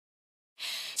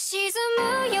沈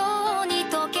むように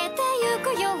溶けてゆ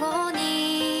くよう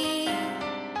に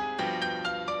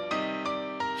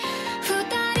二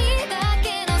人だけ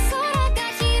の空が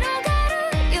広が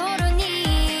る夜に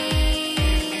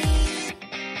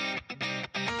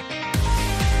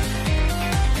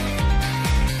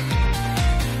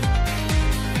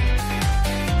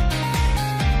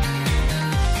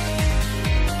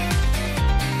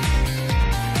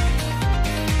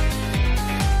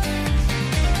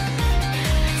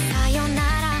さよな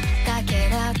らだけ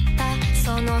だった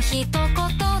その一言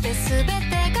で全て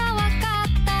が分か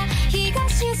った日が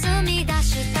沈み出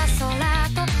した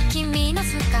空と君の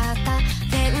姿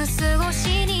フェンス越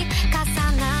しに重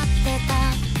なってた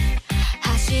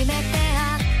初めて会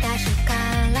った日か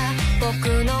ら僕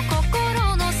の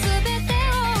心の全て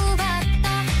を奪った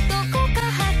どこか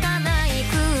儚い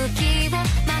空気を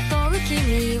まとう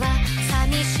君は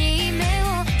寂しい目を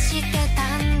してた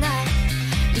んだ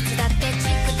いつだってチ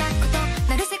ックタックと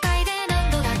なる世界で何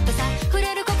度だってさ触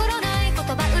れる心ない言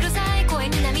葉うるさい声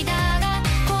に涙が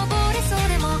こぼれそう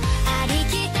でもあり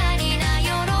きたりな喜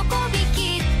び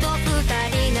きっと二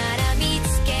人なら見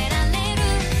つけられる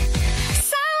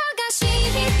騒がしい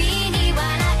日々に笑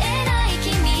えない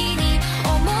君に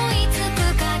思いつく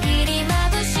限り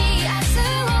眩しい明日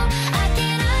を明け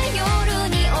ない夜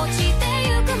に落ちて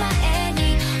ゆく前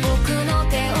に僕の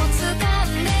手を掴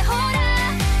んでほら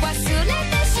忘れ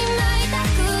てしまいた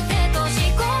くて閉じ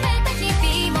込めた日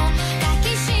々も抱き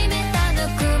しめたぬ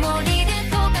くもりで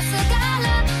溶かすから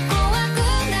怖く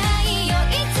ないよ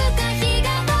いつか日が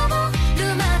昇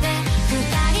るまで二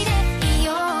人でいよ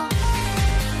う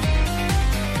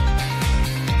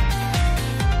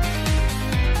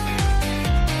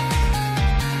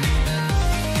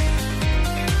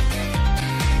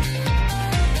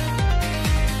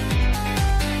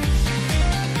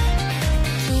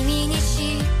君に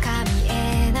しか見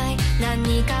えない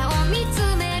何かを見つ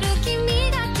める君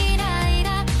が嫌い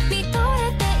だ見と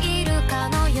れているか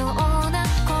のような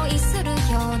恋するよ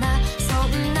うなそ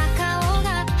んな顔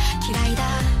が嫌いだ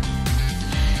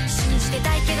信じて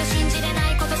たいけど信じれ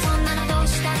ないことそんなのどう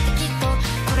したってきっと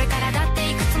これからだっ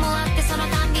ていくつもあってその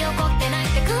たんび起こって泣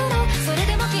いてくるそれ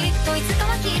でもきっといつか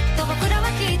はきっと僕らは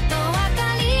きっと分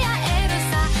かり合える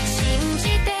さ信じ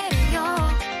てるよ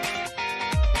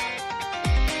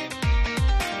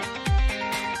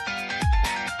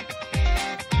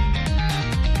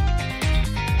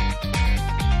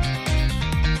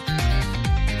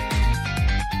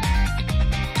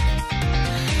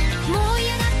もう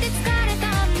嫌だって疲れた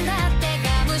んだって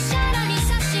がむしゃらに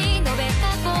差し伸べ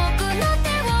た僕の手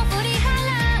を振り払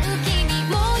う君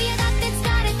もう嫌だって疲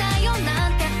れたよな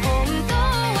んて本当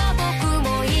は僕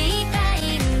も言いた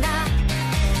いんだ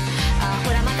あ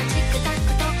ほらまたチックタッ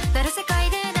クとなる世界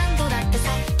で何度だってさ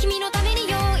君のために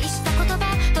用意した言葉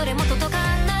どれも届か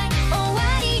ない終わ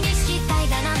りにしたい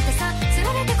だなんてさつ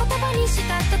られて言葉にし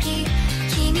た時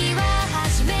君は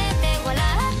初めて笑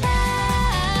った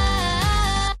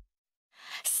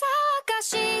騒が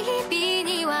しい日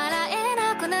々に笑え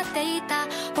なくなっていた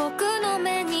僕の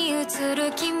目に映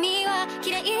る君は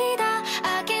綺麗だ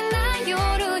明けない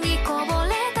夜にこぼ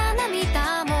れた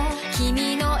涙も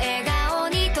君の笑顔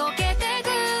に溶けてく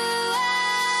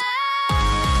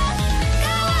変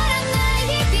わらない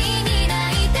日々に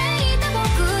泣いていた僕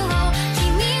を君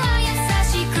は優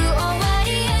しく終わり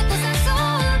へと誘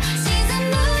う沈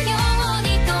むように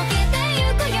溶けてゆ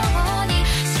くように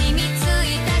染みつ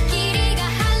いた霧が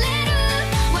晴れる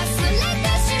忘れて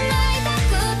しまいた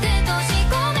くて閉じ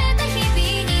込めた日々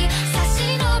に差し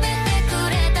伸べてく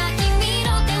れた君の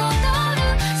手を取る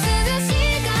涼し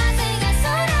い風が空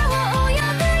を泳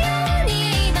ぐように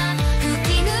今吹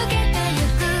き抜けてゆ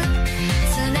く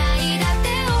繋いだ手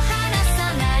を離さ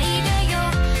ないでよ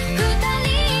二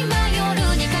人今夜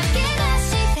に駆け出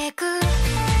してく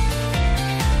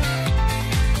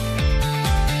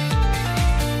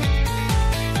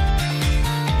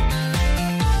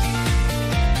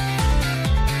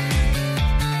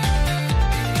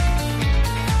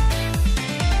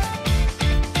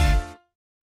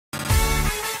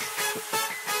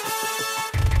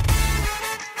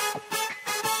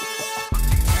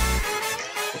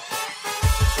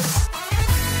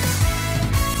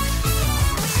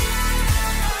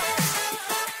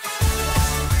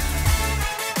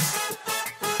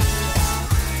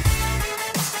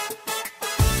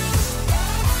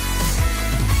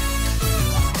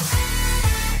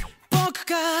僕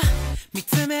が見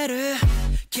つめる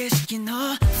景色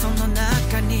のその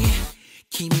中に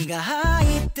君が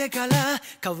入ってから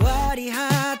変わり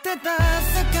果てた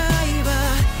世界は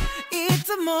い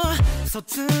つもそ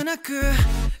つなく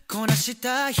こなし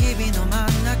た日々の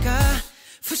真ん中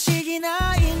不思議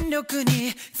な引力欲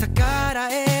に逆ら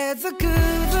えず崩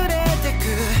れてく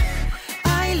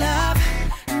I love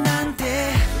なんて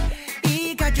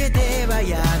言いかけては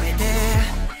やめて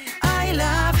I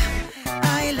love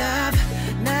I love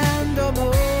何度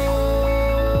も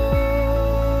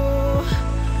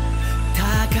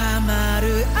高ま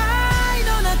る愛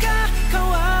の中変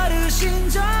わる心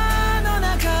情の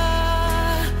中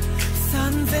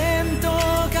燦然と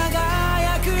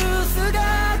輝く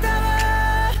姿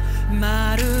は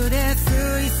まるで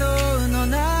水槽の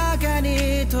中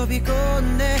に飛び込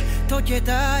んで溶け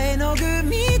た絵の具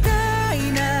みた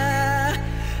いな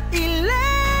イレギュ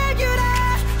ラ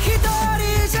ー一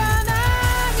人じゃ何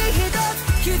一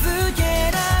つ気づけ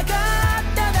なかっ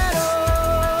ただろ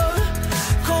う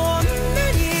こんな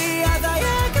に鮮や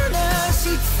かな色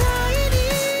彩に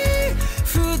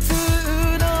普通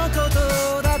のこ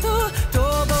とだとと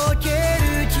ぼけ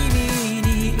る君に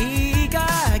言いか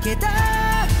けた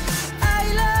I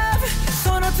love そ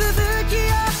の続きを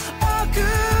送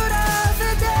らせ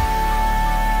て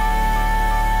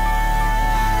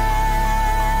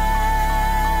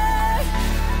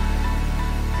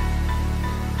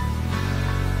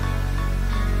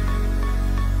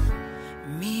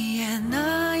見え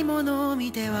ないものを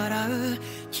見て笑う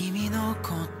君の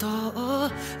ことを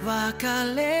別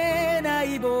れな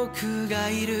い僕が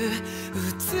いる美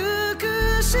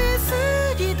しす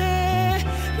ぎて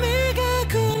目が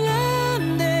くら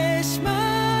んでし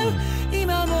まう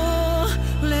今も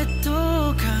劣等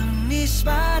感に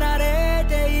縛られ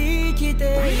て生きてい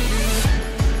る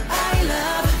I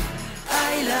love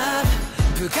I love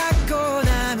不格好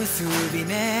な結び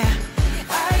目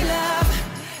I love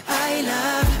I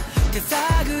love 手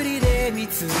探りで見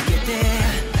つけて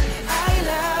I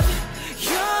love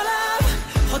your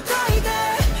love ほっといて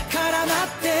絡まっ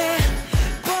て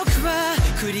僕は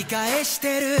繰り返し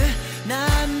てる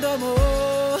何度も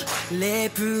レ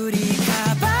プリ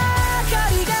カばか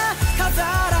りが飾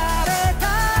られた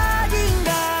銀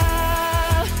河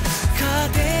カー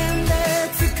テンで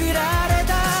作られ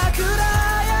た暗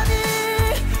闇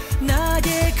嘆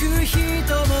く人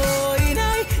もいな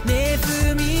いネ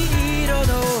ズミ色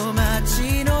の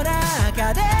街の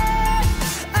中で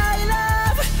I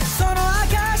love その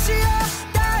証を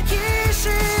抱きし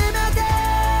めて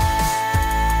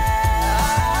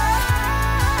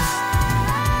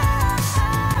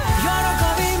喜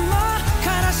びも悲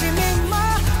しみも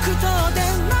句読点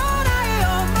のない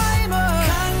思いも完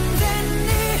全に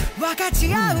分かち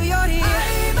合うより曖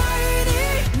昧に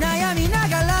悩みな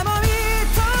がらも認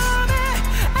め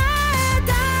合え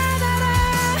たなら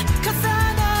重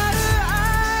なる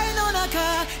愛の中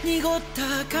濁った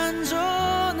感情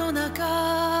の中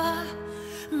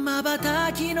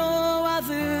瞬きのわ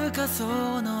ずかそ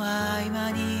の合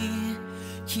間に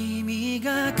君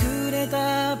がくれ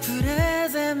たプレ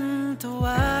ゼント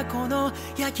はこの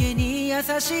やけに優し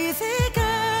い世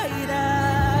界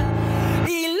だイ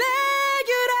レギュ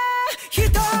ラー一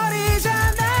人じゃ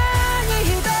何一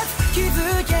つ気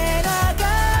づけなか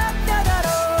っただろ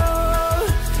う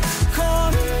こ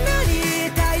んなに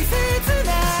大切な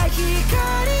光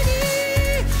に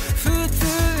普通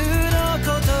のこ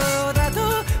とだと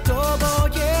とぼ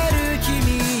ける君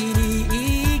に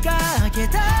言いかけ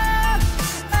た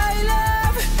I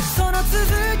love その続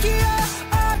きを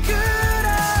送ら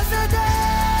せて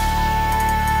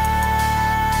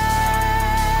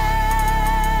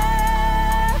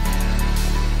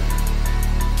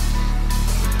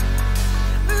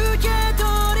受け取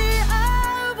り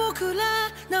合う僕ら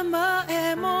名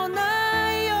前も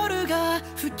ない夜が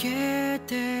更け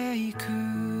ていく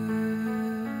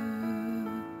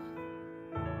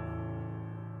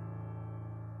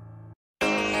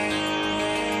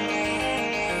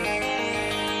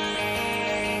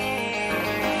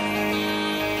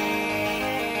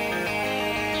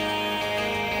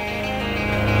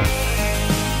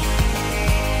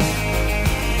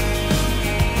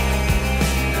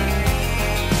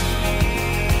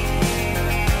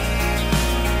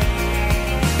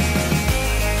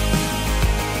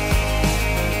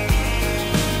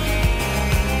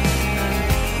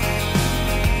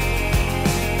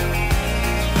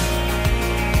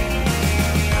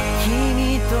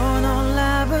君との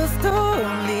ラブスト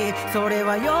ーリーそれ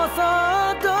は予想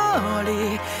通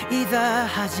りいざ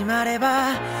始まれ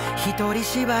ば一人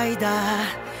芝居だ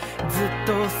ずっ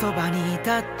とそばにい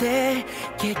たって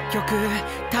結局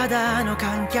ただの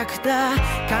観客だ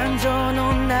感情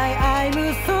のない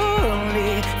I'm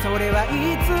sorry それはい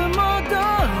つも通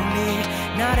り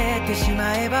慣れてし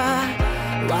まえば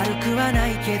悪くはな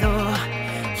いけど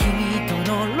君と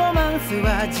のロマンス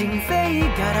は人生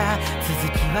柄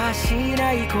続きはし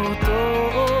ないこと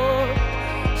を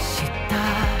知った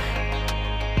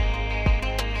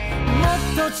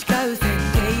と違う設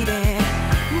定で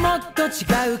もっと違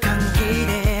う関係で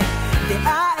出会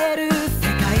える世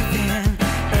界線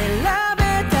選べ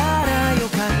たらよ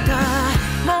かった。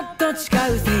もっと違う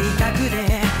性格で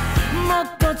もっ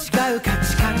と違う価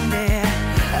値観で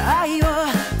愛を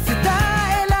伝え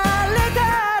られた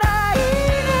らいい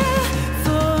ね。そ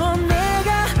う願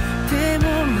っても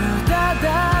無駄だ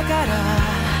から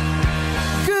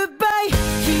Goodbye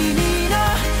君の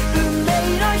運命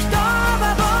の人は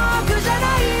僕じゃな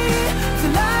い。辛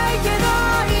いけど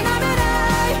否めな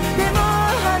い。でも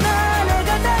離れが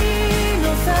たいの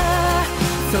さ。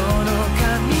その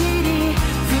髪に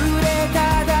触れた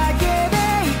だけで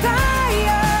痛い。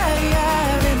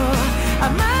でも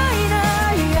甘いな。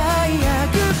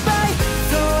Goodbye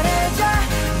それじゃ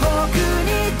僕に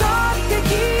とって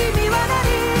君は何。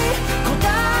答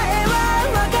えは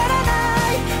わからな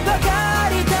い。わか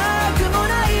りたくも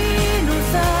ないの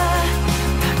さ。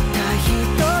たった一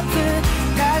つ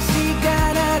確か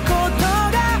なこと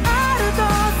があると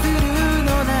するの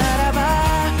ならば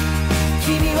君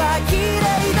は綺麗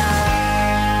だ。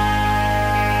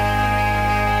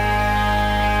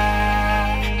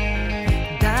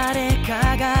誰か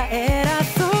が偉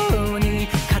そうに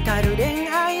語る恋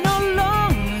愛の論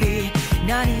理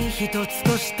何一つ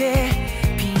として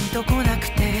ピンとこなく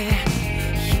て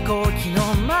飛行機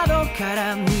の窓か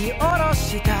ら見下ろ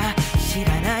した知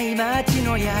らない街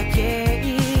の夜景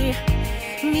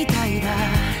みたいだ。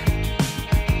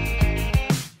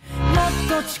もっ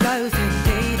と違う設定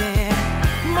で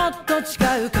もっと違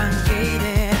う関係で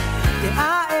出会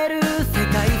える世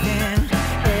界線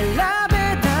選べ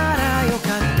たらよか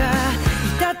った。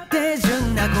至って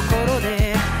純な心で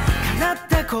叶っ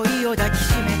た恋を抱きし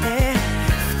めて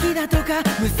好きだとか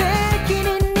無責任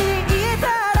に言えた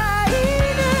らいい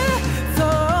ね。そう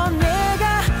願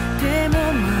っても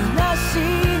虚し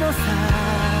いのさ。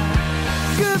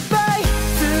 Goodbye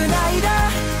繋いだ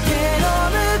手の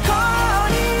向こう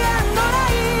にエンドラ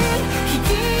イン引き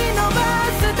伸ば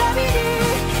すたびに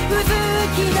うず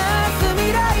き出す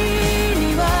未来に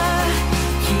は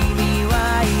君は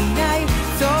いない。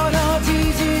その事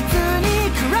実に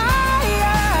暗い。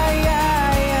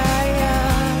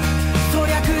そり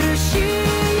ゃ苦しい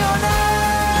よな。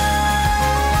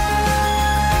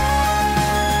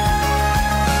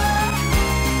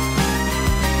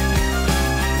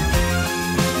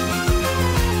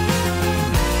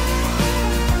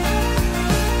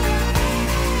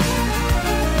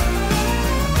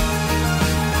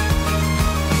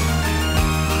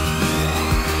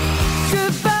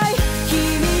Goodbye 君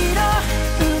の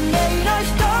運命の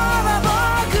人は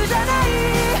僕じゃない。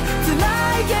辛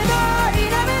いけど否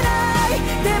めない。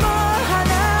でも離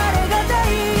れがた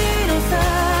いのさ。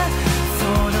そ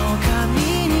の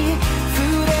髪に触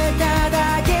れただ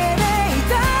けで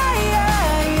痛い。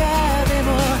でも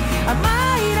甘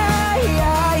いな。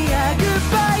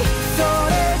Goodbye そ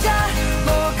れじゃ僕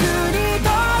にと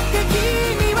って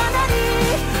君は何。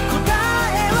答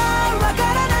えはわか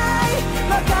らない。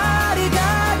わかりた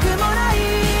くもない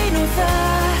のさ。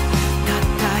たっ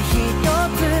た一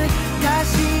つ確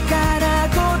かな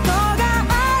ことが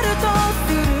あるとす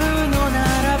るのな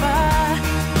らば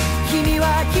君は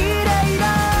綺麗だ。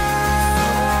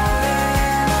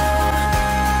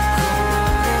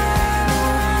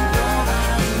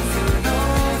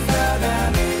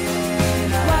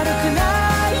悪くな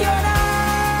いよな。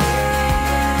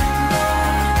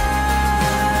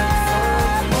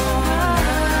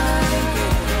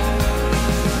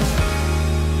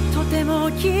とて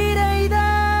も綺麗だ。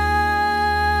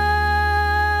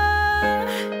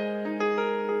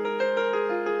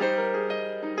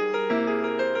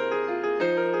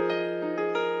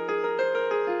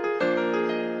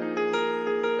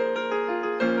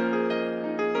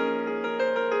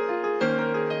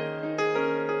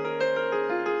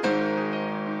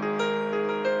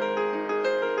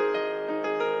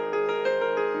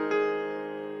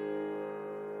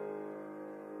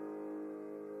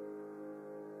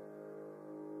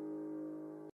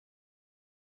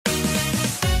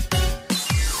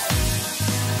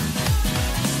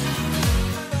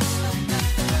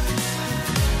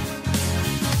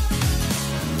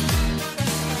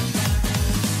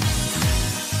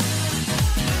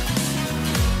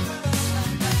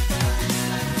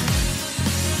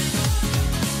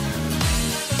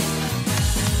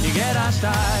逃げ出した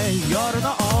い夜の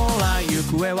オンライン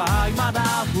行方は未だ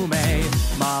不明。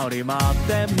回り回っ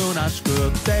て虚しく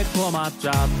って困っち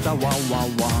ゃったワンワン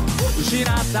ワン。失っ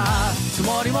たつ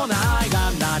もりもない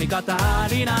が何か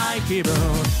足りない気分。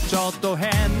ちょっと変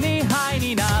にハイ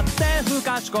になってふ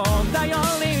かし込んだ四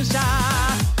輪車。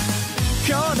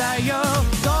兄弟よ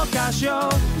どうかしよ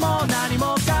うもう何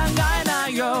も考えな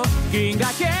いよ。銀河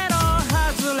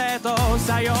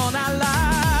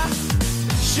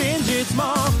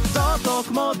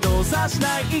も動作し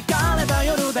ない枯れた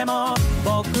夜でも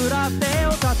僕ら手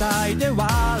を叩いて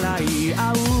笑い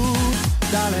合う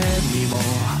誰にも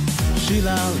知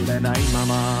られないま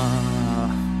ま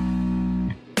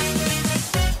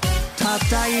たっ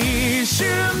た一瞬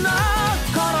の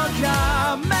このき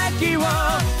らめきを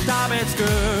食べ尽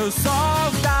くそう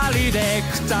二人で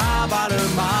くたばる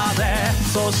まで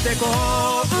そして幸運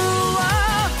は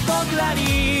僕ら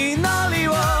に乗り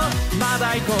をま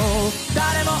だ行こう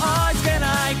誰も追いつけ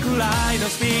ないくらいの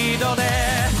スピードで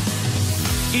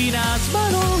稲妻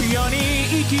のように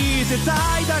生きて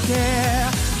たいだけ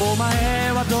お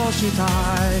前はどうしたい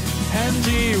返事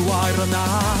はいらな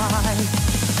い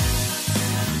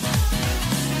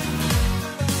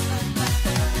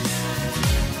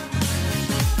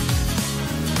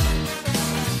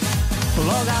転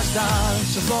がした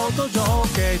車窓と情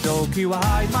景動機は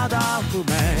未だ不明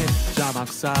邪魔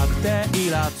くさくてイ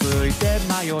ラついて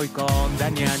迷い込んだ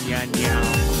ニャニャニャ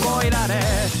超えられ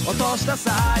落とした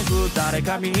財布誰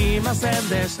か見ません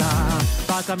でした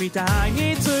バカみたい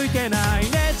についてない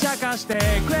ね茶化して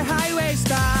くれハイウェイス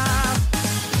タ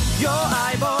ーよ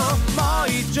相棒もう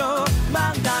一丁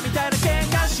漫画みたいな喧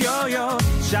嘩しようよ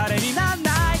シャレになん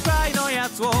ないくらいのや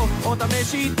つをお試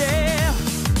しで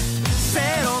正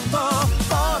論と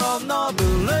フォローの部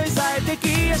類さえ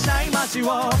敵やしない街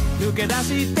を抜け出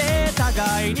して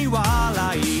互いに笑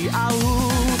い合う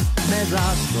目指す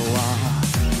のは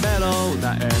メロウ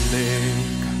なエンディン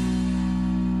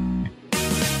グ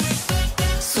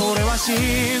それは心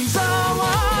臓を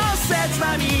切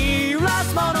なに揺ら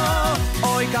すも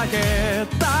の追いかけ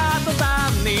た途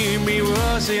端に見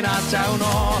失っちゃうの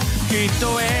きっ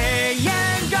と永遠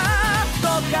がど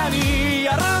っかに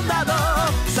あるんだと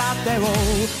さてを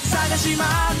探しま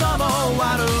んのも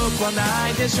悪くはな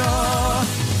いでしょう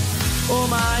お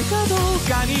前がどっ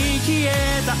かに消え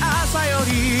た朝よ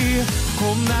り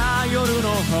こんな夜の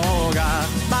方が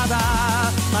まだ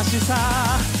マシさ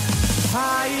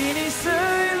灰に睡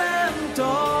蓮遠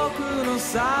くの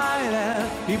サイ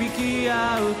レン響き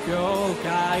合う境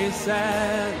界線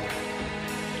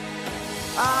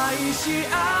愛し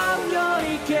合うよ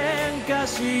り喧嘩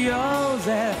しよう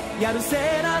ぜやるせ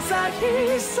なさ引っ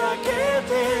避け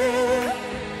て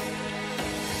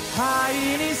灰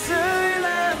に睡蓮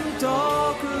遠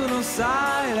くの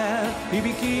サイレン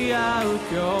響き合う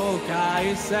境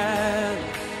界線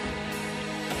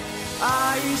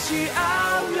愛し合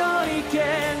うより喧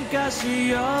嘩し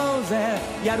ようぜ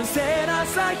やるせな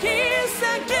さ引っ避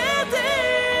けて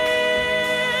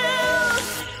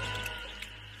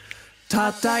た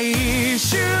った一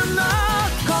瞬の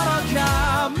このき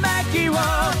らめきを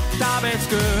食べ尽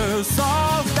くそう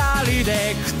二人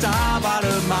でくたばる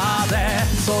まで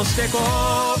そして幸運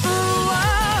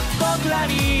は僕ら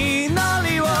に乗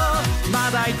りをま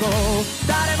だ行こう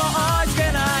誰も追いつ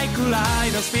けないくら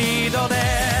いのスピードで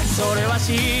それは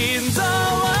心臓を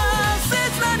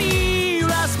切なに揺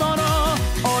らすもの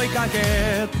追いか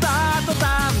けた途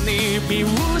端に見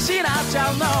失っち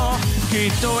ゃうのき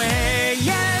っと永遠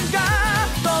が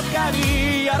どっか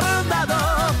にあるんだと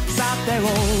さてを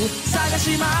探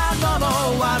しまんの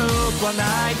も悪くは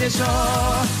ないでしょう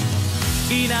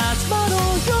稲妻のよ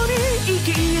うに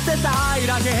生きてたい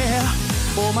だけ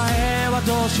お前は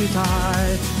どうしたい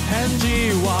返事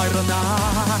はいら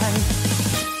ない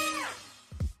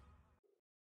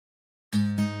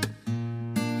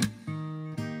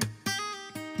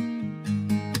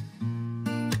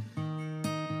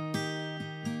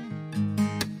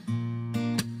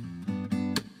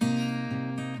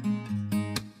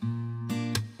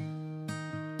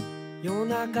夜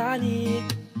中に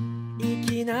い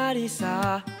きなり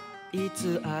さい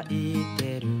つ空い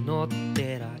てるのっ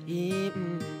てライ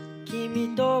ン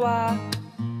君とは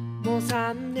もう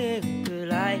3年く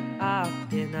らい会っ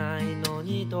てないの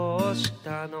にどうし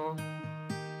たの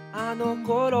あの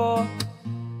頃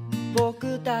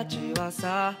僕たちは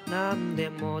さ何で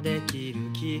もでき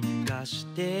る気がし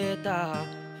てた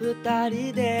2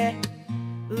人で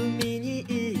海に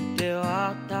行って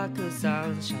はたくさ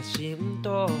ん写真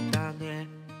撮ったね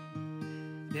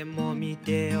でも見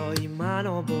てよ今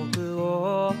の僕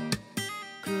を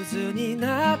クズに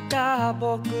なった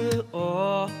僕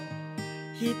を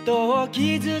人を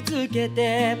傷つけ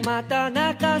てまた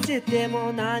泣かせて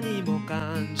も何も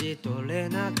感じ取れ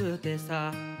なくて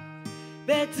さ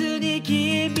別に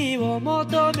君を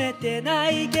求めてな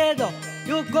いけど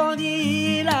横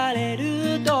にいられ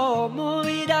ると思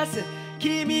い出す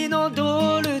君の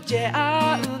ドルチェ&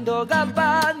ガッ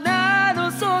バーナ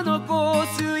のその香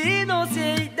水の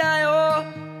せいだよ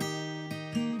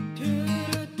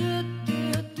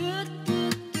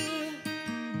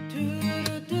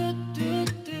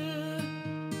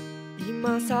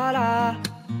今さら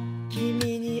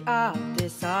あって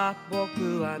さ、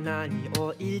僕は何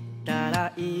を言った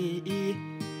らいい？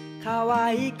可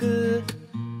愛く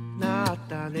なっ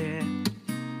たね、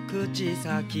口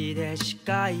先でし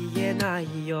か言えな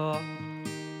いよ。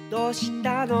どうし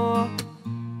たの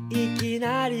いき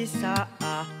なりさ、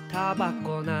タバ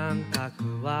コなんか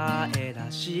加え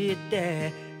出し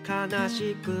て。悲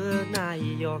しくな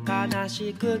いよ悲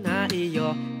しくない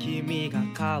よ、君が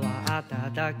変わった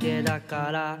だけだ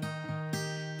から。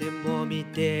でも見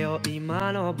てよ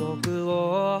今の僕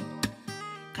を、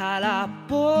空っ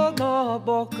ぽの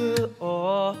僕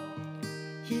を。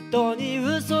人に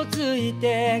嘘つい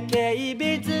て軽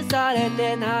蔑され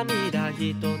て涙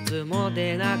一つも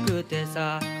出なくて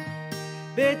さ、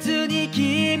別に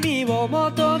君を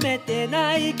求めて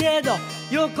ないけど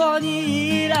横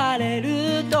にいられ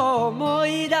ると思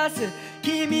い出す、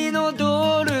君の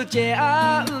ドルチェ&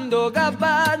ガッ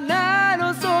バーナ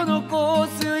のその香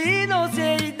水の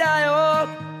せいだよ。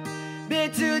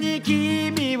別に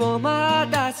君をま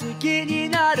た好きに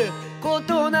なるこ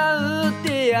となん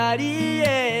てあり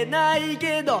えない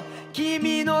けど、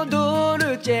君のド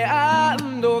ルチェ&ガ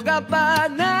ッバ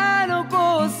ーナの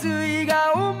香水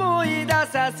が思い出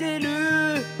させ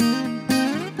る。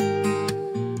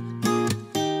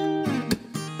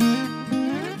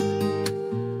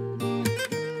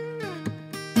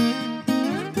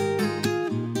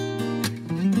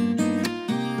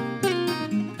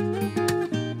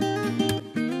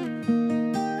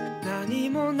何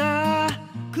もな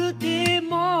くて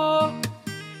も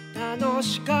楽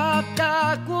しかっ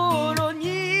た頃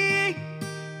に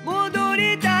戻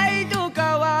りたいと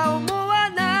かは思わ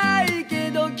ないけ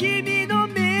ど、君の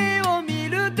目を見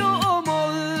ると思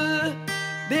う。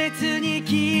別に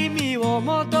君を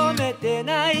求めて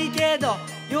ないけど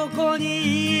横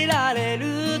にいられ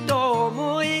ると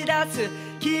思い出す、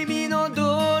君の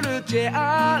ドルチェ&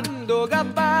ガ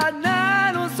ッバー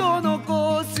ナのその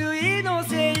香水の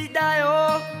せいだ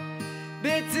よ。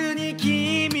別に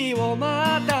君を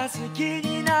また好き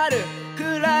になる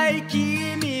くらい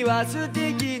君は素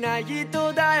敵な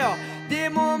人だよ。で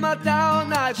もまた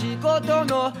同じこと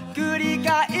の繰り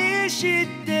返しっ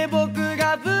て僕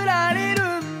がぶられ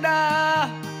るんだ。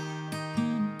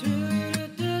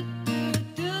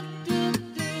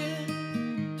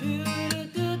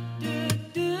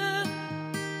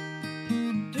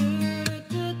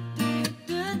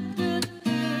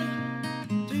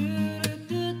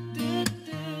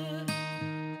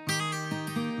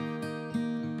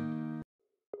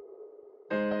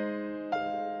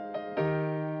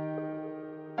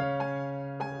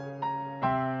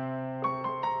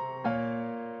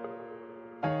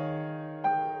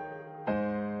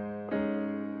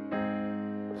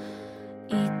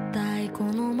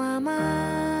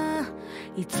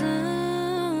いつ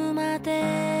ま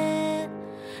で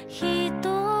一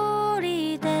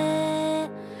人で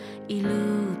い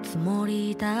るつも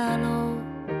りだろう。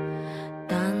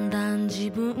だんだん自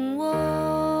分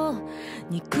を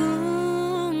憎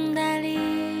んだ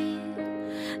り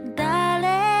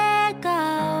誰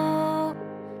かを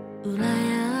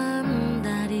羨ん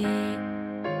だり、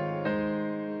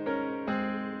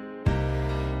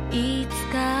いつ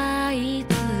かい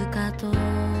つかと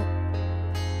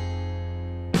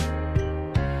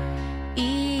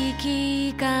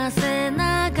聞かせ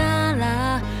なが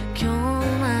ら今日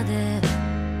まで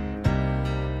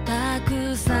た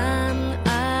くさん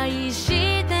愛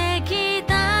してき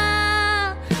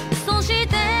た。そし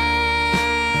て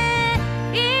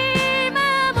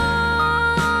今も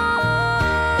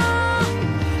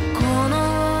この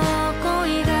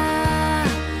恋が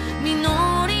実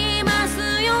ります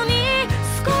ように、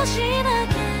少しだ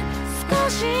け少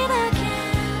しだけ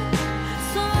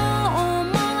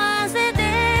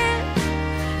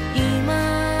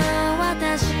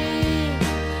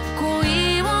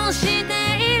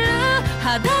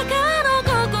裸の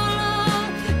心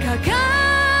抱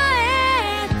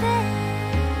えて、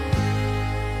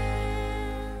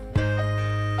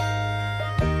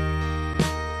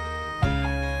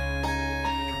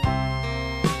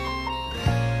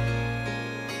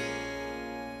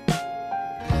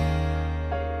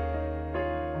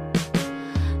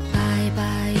バイバ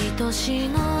イ年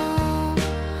の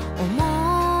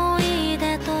思い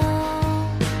出と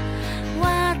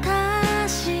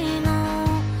私の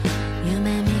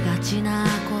夢見がちな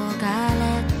憧れ、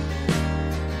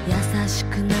優し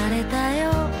くなれた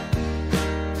よ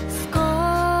少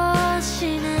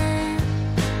しね、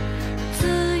強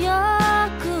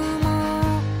くも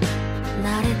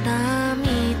なれた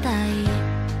みたい。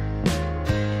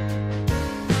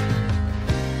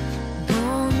ど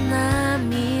んな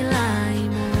未来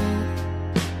も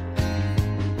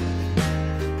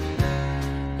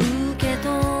受け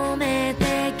止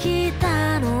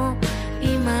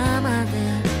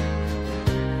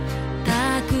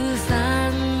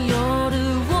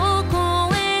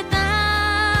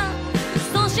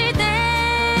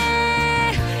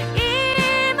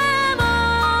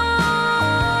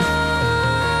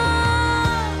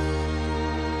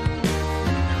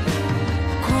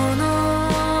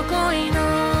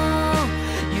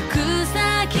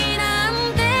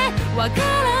わから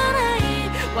ない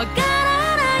わから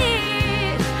ない、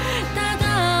ただ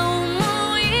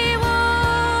想いを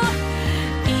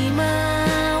今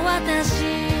私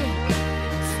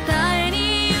伝え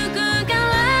に行くか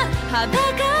ら、裸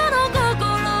の心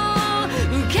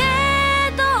受け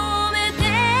止めて。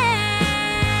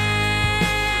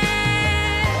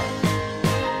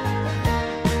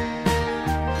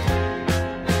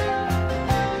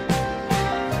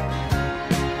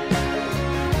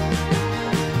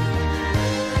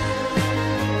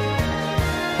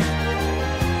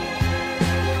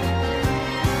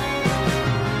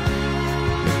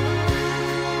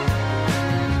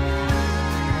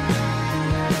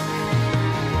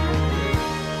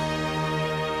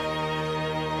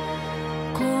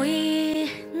恋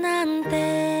なん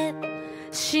て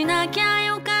しなきゃ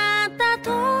よかった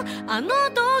と、あの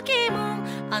時も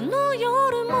あの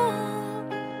夜も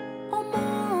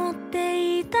思っ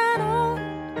ていたの。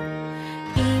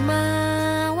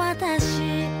今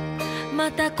私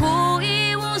また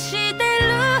恋をしてる、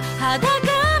裸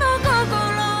の心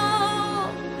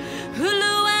震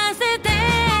わせて。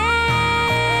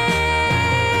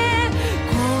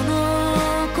この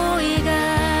恋が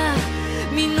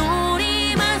実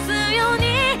りますように、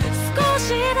少し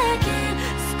だけ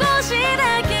少しだ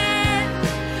け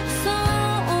そう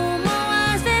思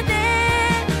わせて。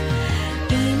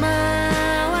今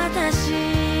私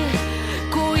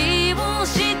恋を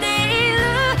している、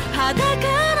裸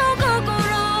の心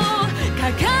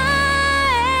抱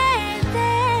えて。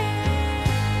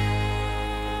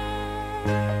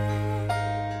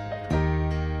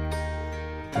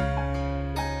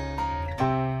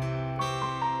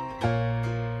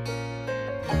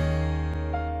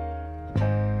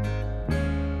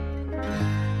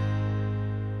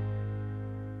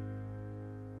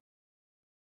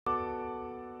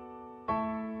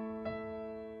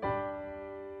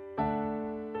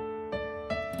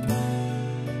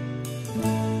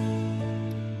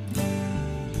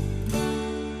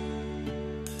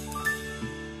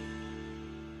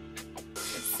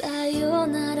さよ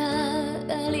なら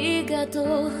ありがと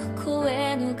う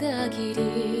声の限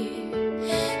り、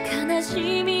悲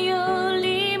しみよ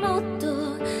りもっ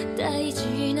と大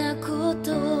事なこ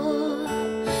と、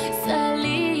去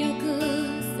りゆく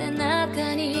背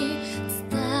中に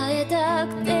伝えた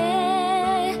くて、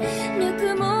ぬ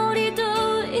くもりと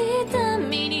痛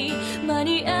みに間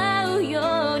に合う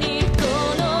ように、こ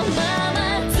のまま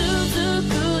続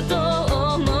くと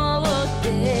思って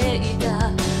いた。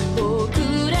僕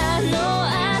らの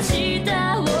明日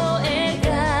を描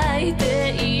いて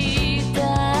いた、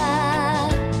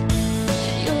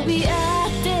呼び合っ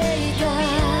ていた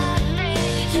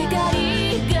光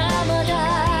がまだ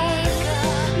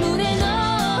胸の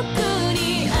奥に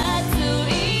熱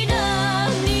いの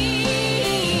に、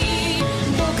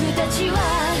僕たちは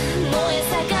燃え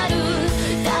盛る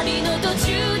旅の途中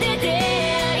で出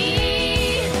会い、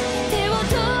手を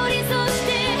取りそして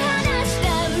離した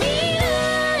未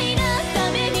来のた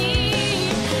めに、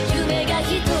夢が一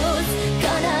つ叶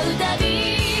うたび、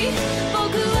僕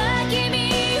は君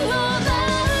を待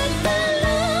ったら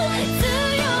強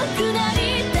くなり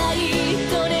たい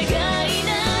と願い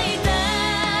泣いた。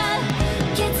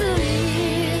決意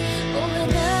を傾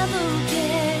け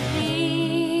に、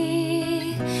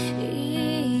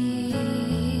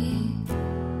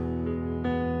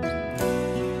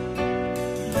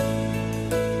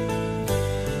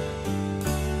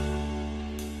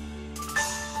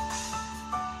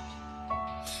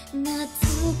懐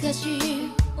かしい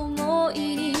思い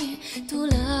にと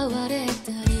らわれ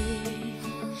たり、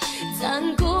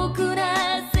残酷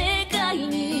な世界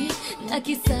に泣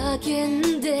き叫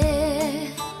んで、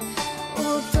大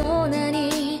人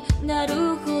にな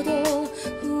るほど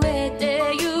増えて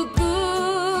ゆく、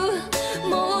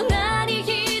もう何一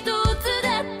つ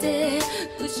だって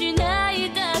失い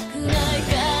たくない、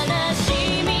悲し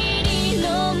みに飲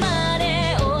ま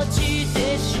れ落ちて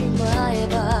しまえ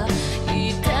ば、痛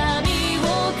みを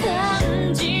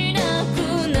感じなく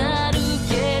なる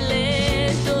けれ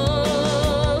ど、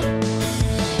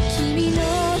君の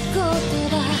言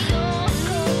葉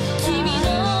君の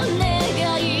願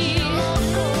い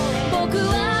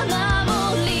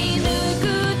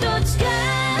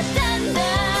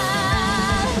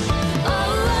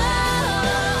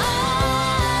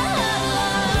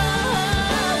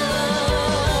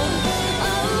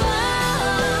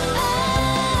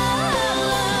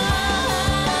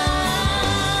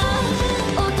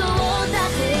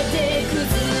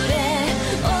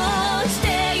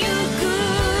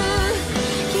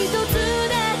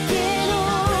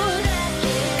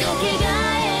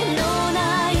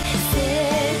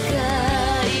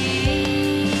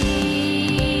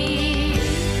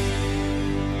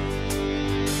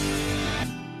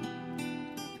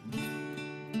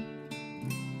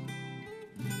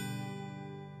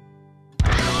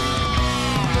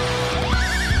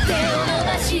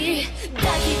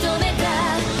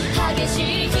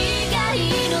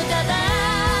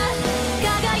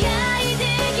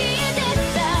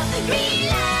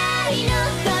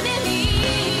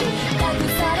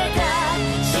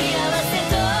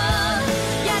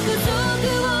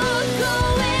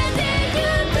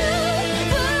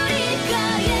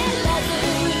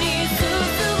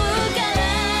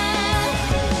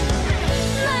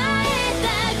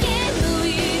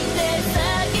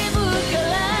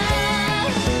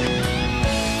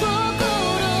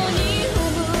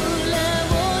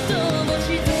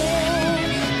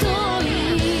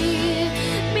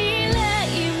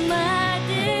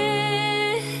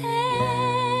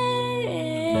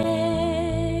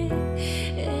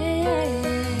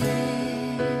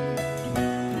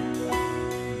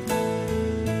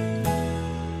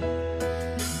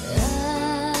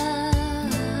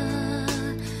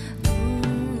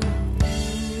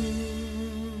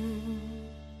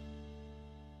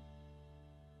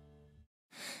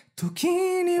時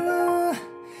には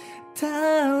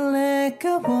誰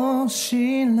かを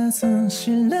知らず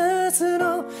知らず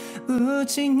のう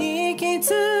ちに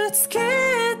傷つけ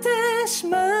てし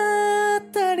まっ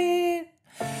たり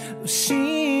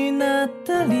失っ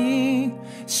たり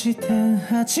して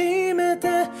初めて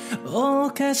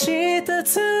犯した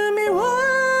罪を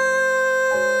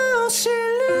知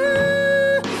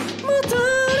る戻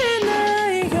れ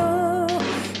ないよ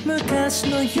昔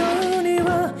のように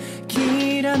は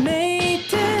きらめい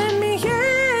て見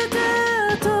え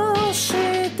たとし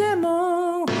て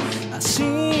も明日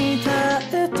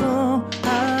へと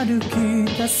歩き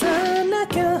出さな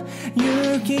きゃ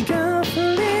雪が降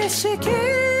りしきる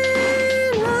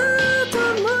と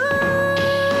思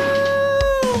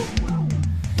う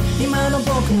今の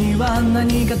僕には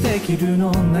何ができる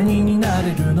の何にな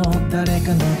れるの誰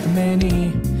かのため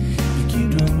に生き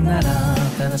るなら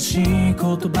悲しい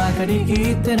ことばかり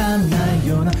言ってらんない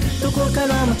ようなどこか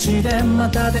の街でま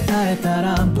た出会えた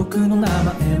ら僕の名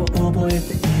前を覚え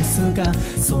ていますが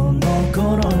その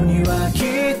頃にはき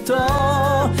っと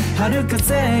春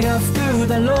風が吹く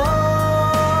だろう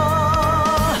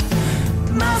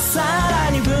まっさ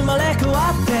らに生まれ変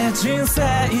わって人生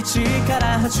一か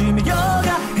ら始めよう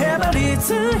がへばり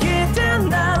ついて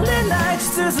なれない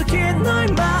地続きの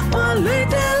今を歩い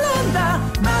てるんだ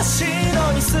真っ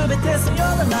白に全てさよ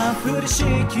なら降りし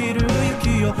きる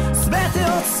雪を全て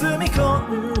を包み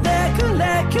込んでく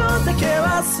れ今日だけ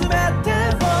は全て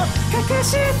を隠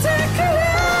してくれ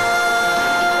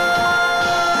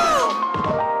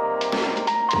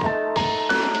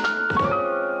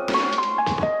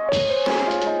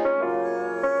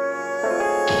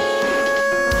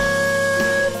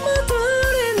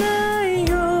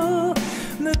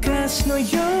昔の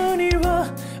ようには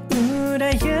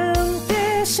羨ん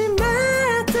でしま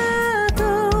った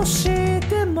とし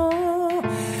ても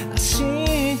明日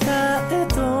へ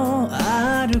と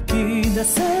歩き出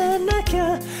さなき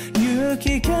ゃ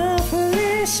雪が降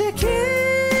りしきる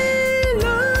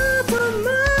と思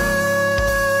う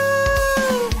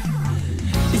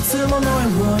いつもの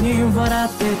ように笑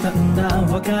ってたんだ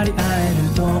分かり合え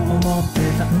ると思って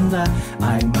たんだ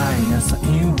曖昧なサイ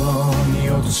ンを見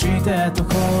落として途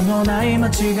方のない間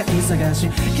違い探し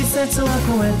季節は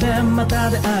越えてまた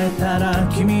出会えたら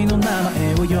君の名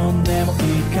前を呼んでも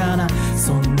いいかな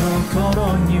その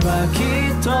頃にはき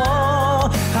っと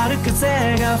春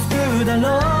風が吹くだ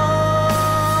ろう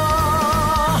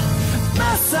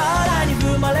まっさらに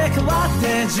生まれ変わっ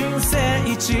て人生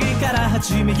一から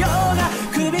始めようが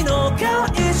首の皮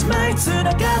一枚繋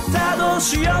がったどう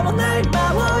しようもない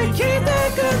間を生きて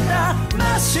くんだ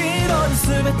真っ白に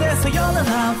全てさよな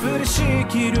ら降りし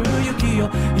きる雪を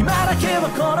今だけは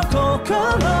この心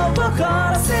を凍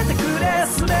らせてくれ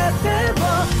全てを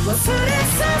忘れさ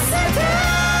せて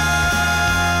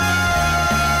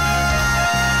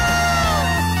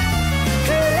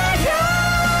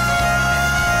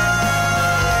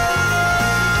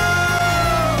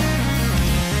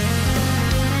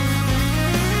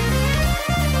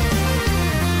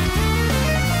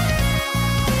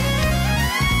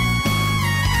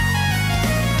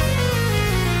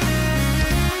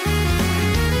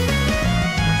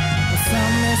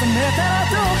覚めたら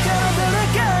どうかの誰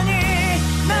か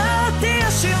になって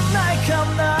やしないか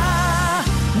な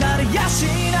なれやし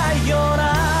ないよう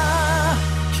な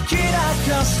聞き流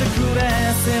してくれ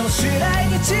せもしない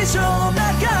日常の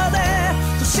中で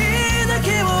年だ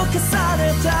けを重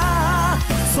ねた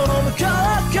その向こ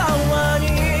う側に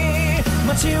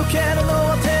待ち受けるの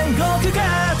は天国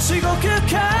か地獄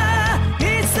か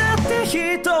いつだって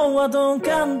人は鈍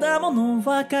感だもの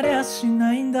分かりゃし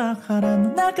ないんだ腹の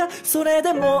中それ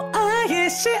でも愛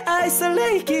し愛さ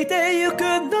れ生きてゆく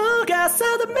のが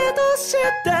定めとして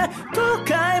都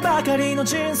会ばかりの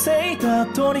人生だ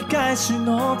取り返し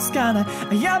のつかな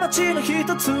い過ちの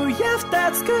一つや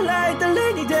二つくらい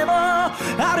誰にでも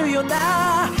あるよ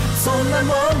なそんなも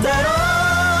んだろ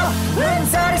ううん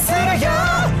ざりするよ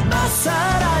まっさ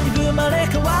らに生まれ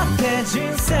変わって人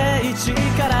生一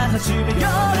から始めようが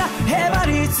へば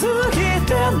りつい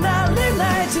てなれ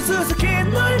ない地続き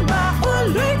の今を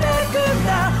歩いてくん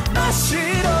だ真っ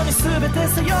白に全て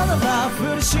さよなら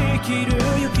降りしきる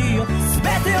雪を全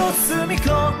てを包み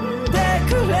込んで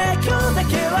くれ今日だ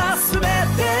けは全て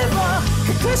を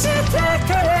隠して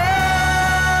くれ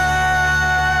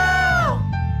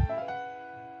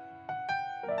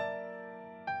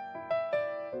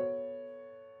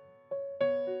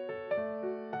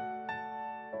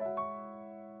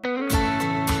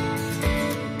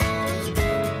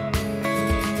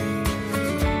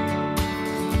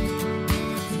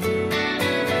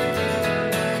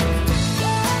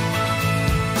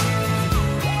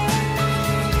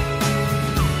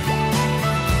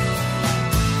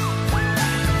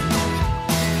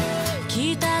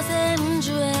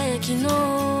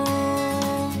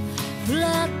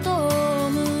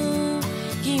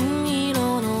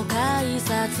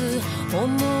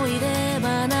思い出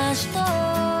話と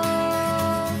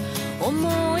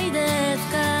思い出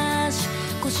ふかし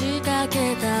腰掛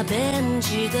けたベン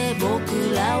チで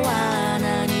僕らは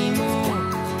何も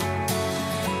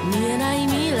見えない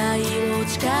未来を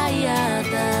誓い合っ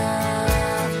た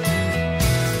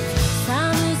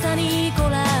寒さにこ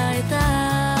らえた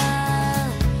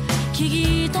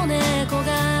木々と猫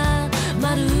が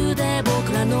まるで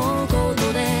僕らのこ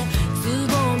とでつ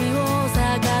ぼみを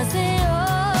咲かせよ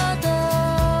うと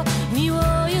身を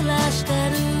揺らして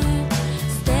る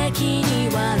素敵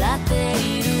に笑って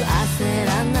いる焦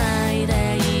らない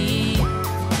でいいい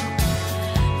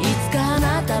つか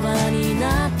花束に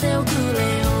なっておく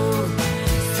れよ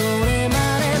それま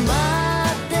で待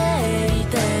ってい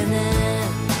てね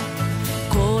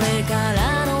これか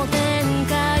らの展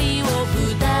開を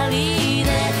二人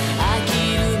で飽き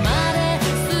るまで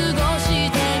過ごし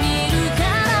てみるか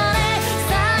らね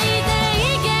最低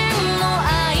限の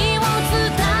愛を伝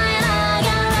えなが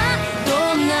らど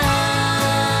んな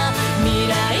未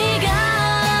来が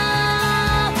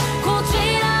こち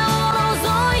らを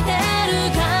覗いて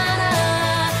るかな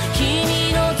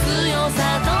君の強さ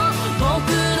と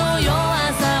僕の弱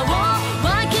さを分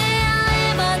け合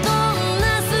えばどんな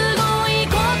すごい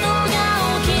ことが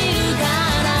起きるか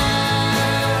な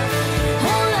ほ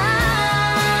ら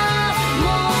も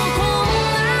うこ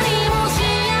んなにも幸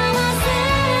せ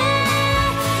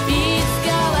いつ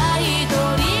かは一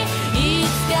人い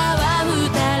つかは二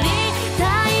人大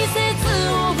切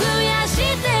を増やし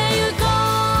てゆこ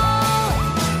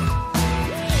う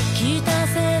北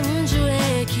千住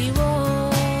駅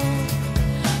を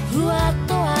ふわっ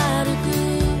と歩く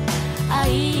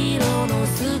藍色の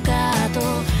スカート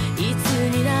いつ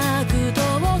になく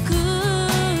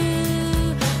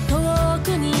遠く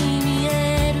に見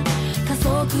える加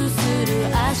速する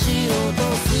足音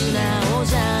素直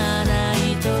じゃな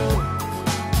いと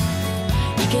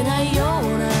いけないよ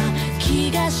うな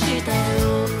気がした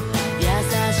よ優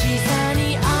しさ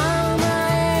に甘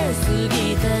えす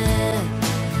ぎて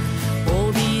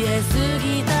怯えす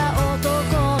ぎた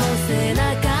男の背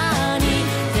中に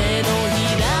手の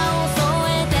ひらを添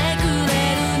えてくれ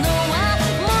るのは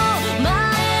もう前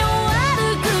を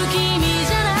歩く君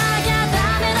じゃなきゃダ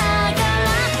メだから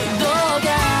どうか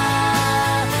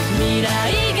未来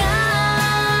が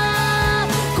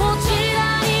こちら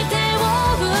に手を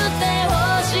振ってほ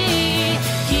しい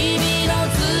君の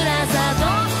辛さと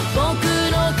僕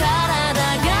の体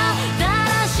がだ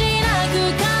らしなく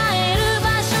帰る場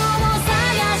所を探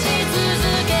し続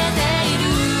けている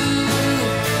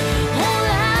ほ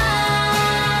ら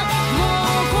も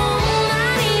うこんな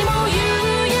にも夕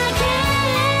焼け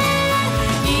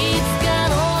いつか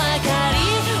の明かり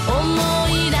思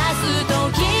い出すと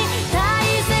き大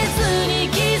切に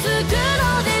気づく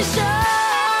のでしょう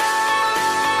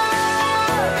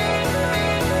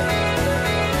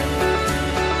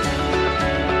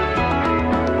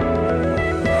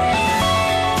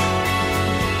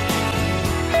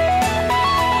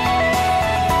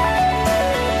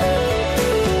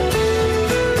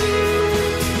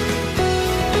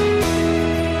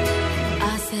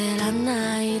焦ら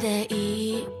ないでい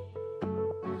い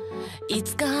い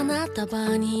つか花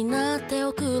束になって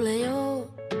おくれよ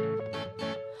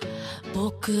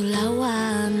僕ら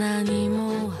は何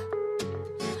も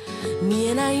見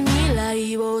えない未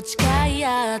来を誓い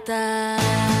合った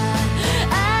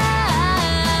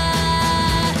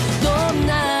どん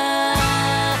な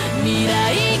未来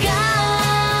が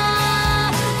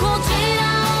こちら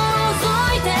を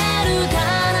覗いてるか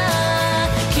な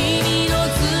君の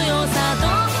強さと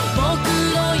僕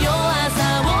の弱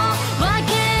さを分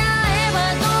け合えば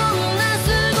どんなす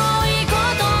ごいこ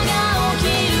とが起き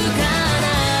るかな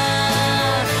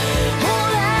ほ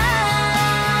ら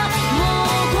も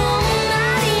うこんな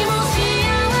にも幸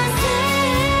せ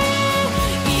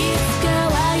いつか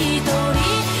は一人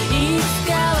いつ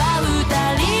かは二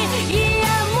人いや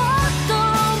もっと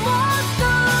もっと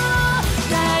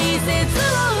大切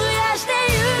を増やして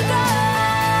ゆこ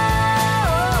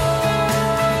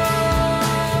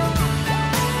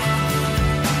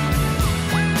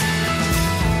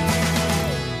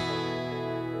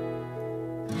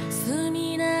う住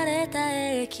み慣れた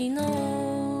駅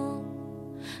の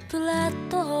プラッ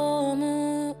トホー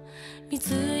ム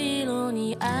水色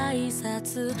に挨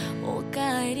拶お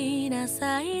かえりな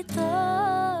さいと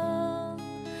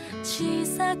小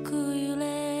さく揺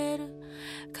れる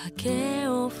影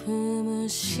を踏む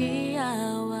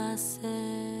幸せ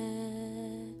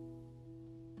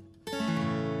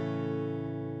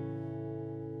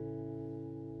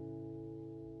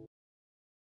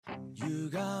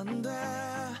歪んで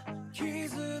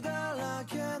傷だら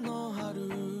けの春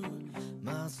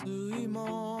麻酔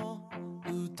も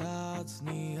活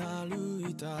に歩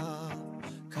いた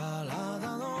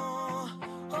体の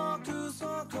奥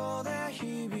底で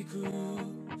響く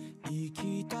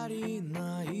息足り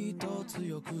ないと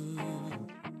強く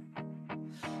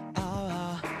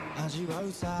ああ味わ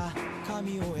うさ噛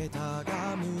み終えた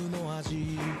ガムの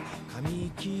味噛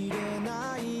み切れ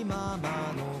ないま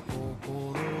まの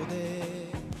心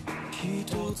で一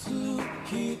つ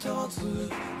一つ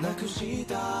なくし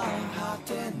た果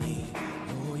てに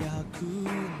ようやく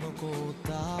残っ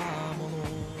たもの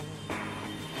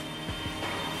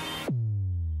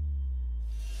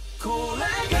これ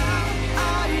が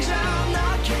愛じゃ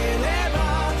なけれ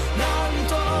ば何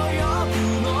と呼ぶ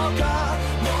のか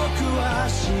僕は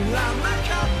知らな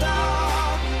かった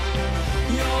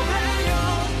呼べよ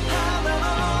花の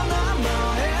名前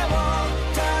を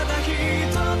ただ一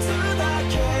つだ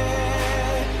け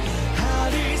張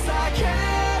り裂け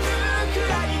るく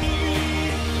らい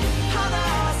に鼻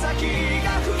先が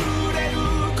触れる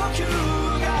呼吸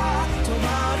が止ま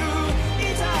る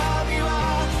痛みは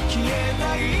消え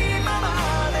ないま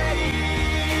まで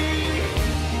いい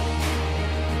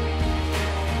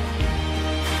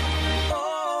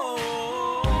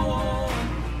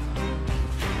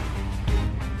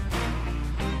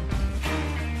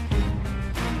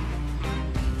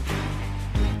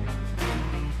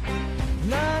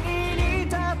何に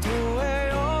例え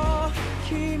よう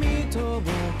君と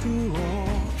僕を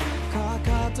か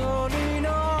かとに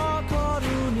残る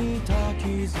似た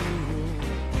傷を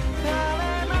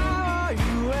誰も言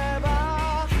えば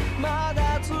ま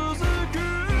だ続く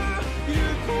行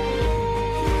こ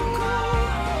う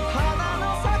花の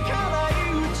咲かない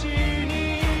うちに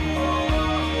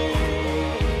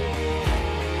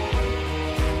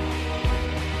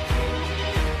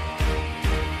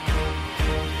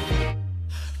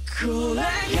これが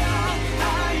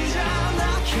愛じゃな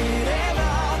ければ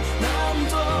何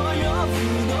と呼ぶ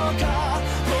のか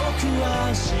僕は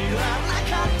知らな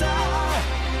かった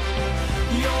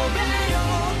呼べよ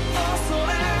恐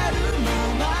れるま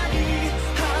まに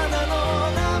花の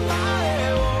名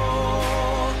前を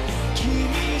君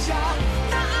じゃ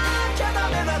なきゃダ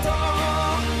メだと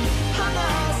鼻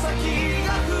先が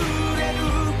触れる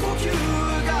呼吸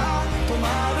が止ま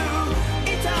る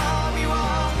痛みは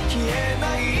消えな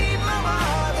いまま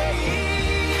でい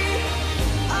い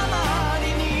あまり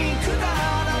にくだ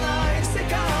らない世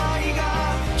界が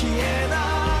消えな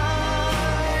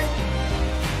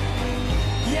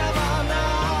いやまな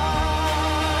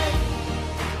い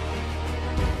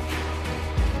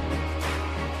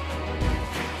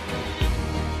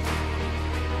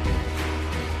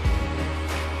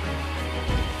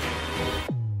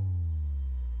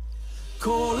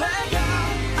これが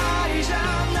愛じゃ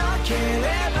なけれ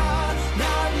ば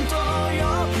何と呼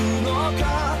ぶのか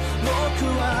僕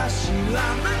は知ら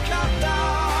なかった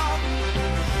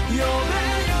呼べよ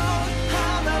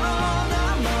花の名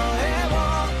前を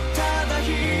ただ一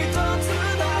つ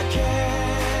だけ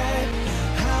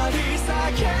張り裂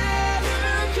ける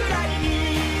くらいに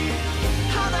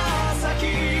鼻先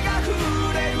が触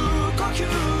れる呼吸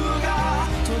が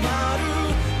止まる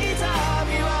痛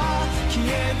みは消え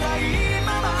ないま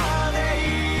までい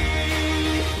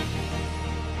い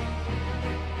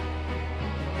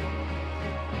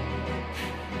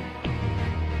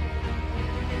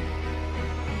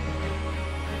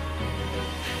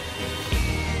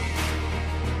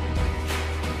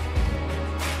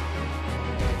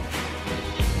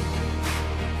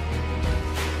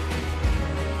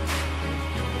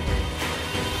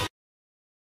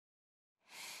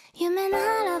夢な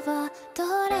らば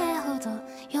どれほど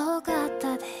良かっ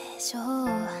たでしょう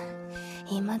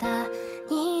未だ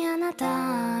にあな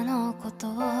たのこと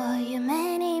を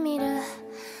夢に見る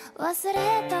忘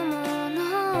れたも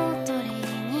のを取り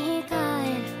に帰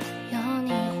るよう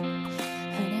に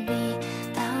古び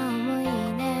た思い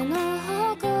出の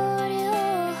誇りを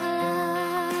払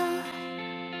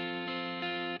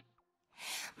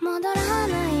う戻ら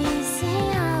ない幸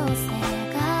せ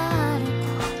がある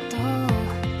こと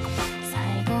最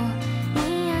後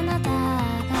にあなた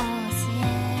が教え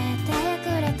てく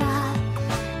れた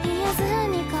言えず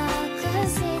に隠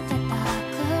してた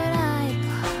暗い過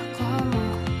去も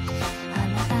あ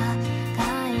なたが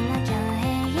いなきゃ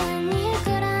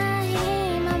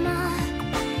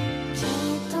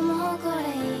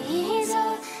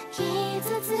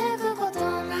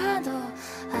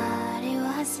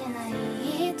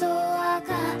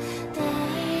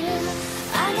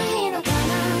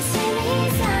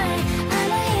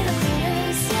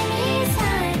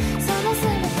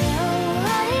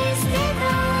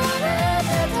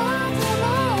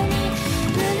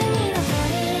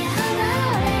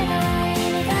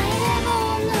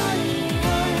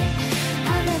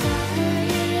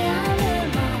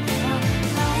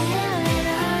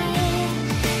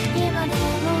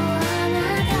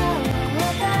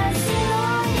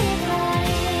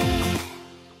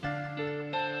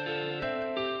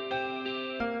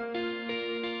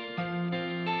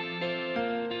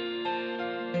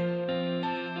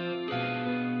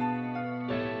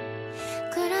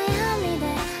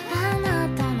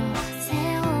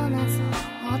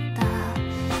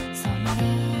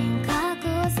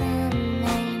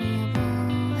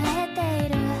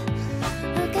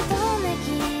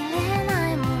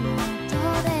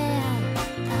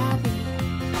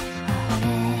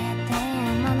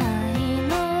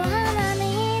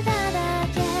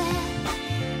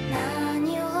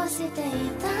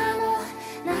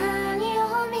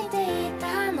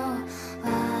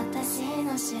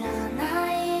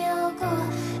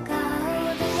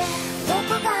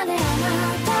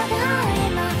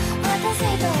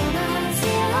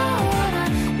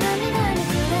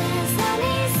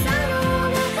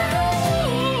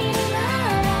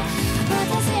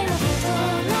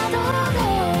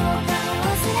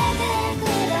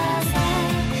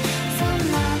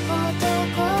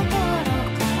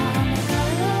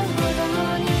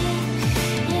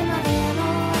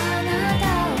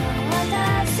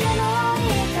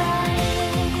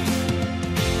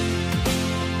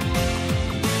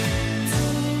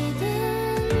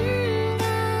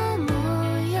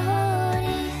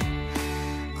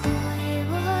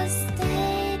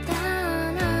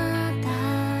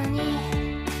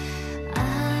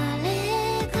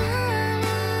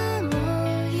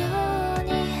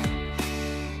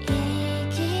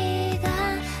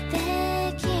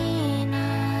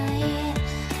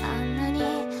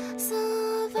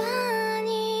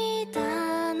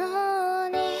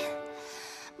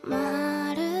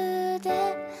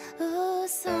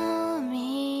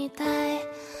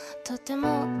とても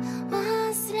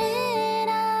忘れ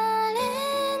られ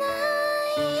な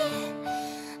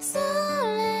いそ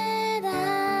れ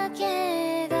だ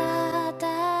けが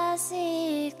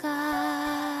確か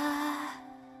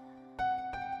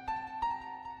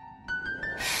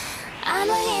あ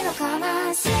の日の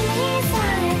悲しみさ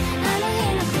えあの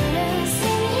日の苦し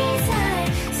みさえ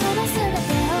その全て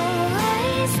を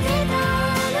愛してた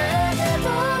あなたと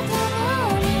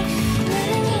共に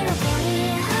胸に残り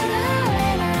離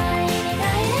れない苦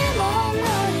いレモンの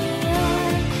匂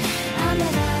い雨が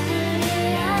降り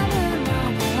止むま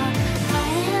では帰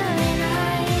られな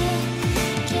い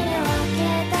切り分け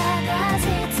た果実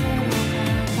の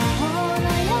片方の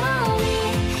ように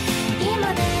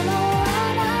今でも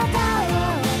あなた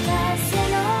は私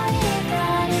の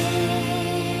光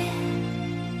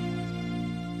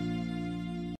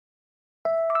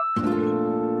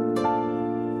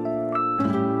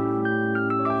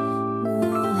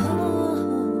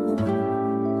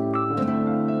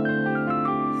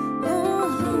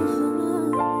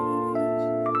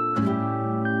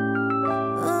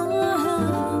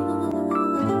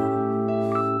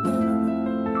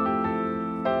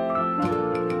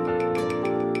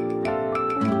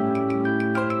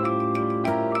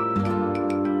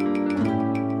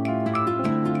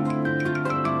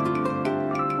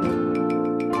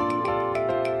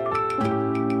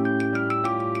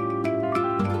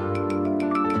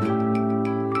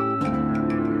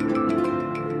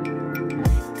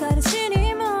彼氏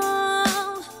にも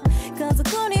家族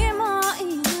にも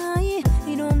いない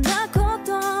いろんなこ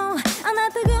とあ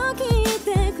なたが聞い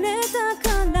てくれた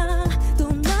からど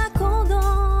んな孤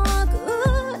独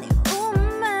に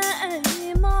運命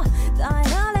にも耐え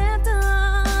られ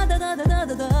たダダダダダ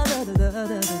ダダダダダ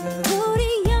ダ降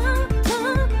りやま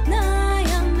ない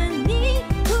雨に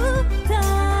打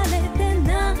たれて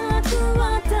泣く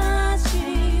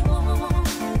私を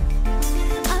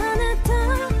あなた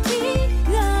以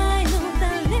外の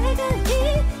誰が一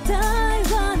体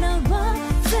笑わ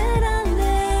せられ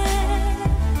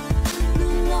る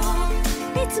の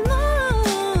いつも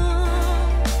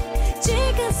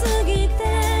近すぎて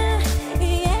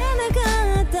言えな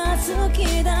かった好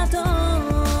きだと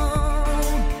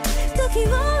時を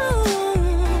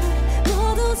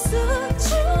戻す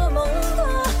注文を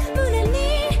胸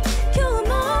に今日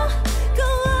も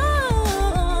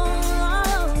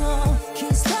キ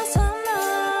スタさんの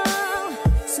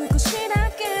少し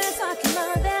だけ先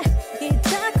まで行った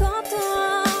こと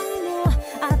も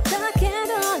あったけど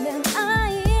恋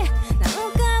愛なん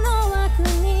かの枠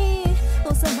に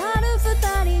収まる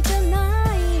二人じゃ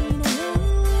ないの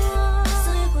よ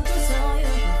そういうことそういう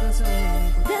ことそうい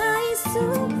うこと大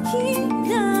好き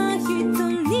な人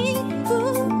に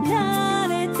振ら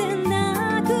れて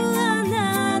泣くあ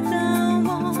なた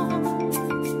を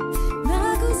慰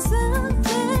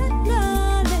め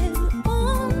られる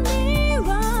オンリー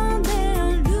ワンで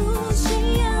ある幸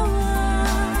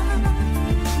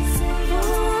せそ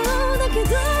うだけ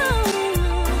ど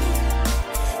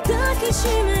抱きし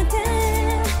めて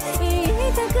言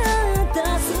いたかった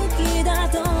好きだ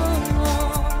と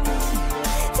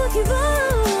時を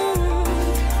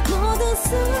戻す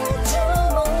注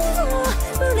文を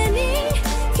胸に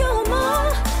今日も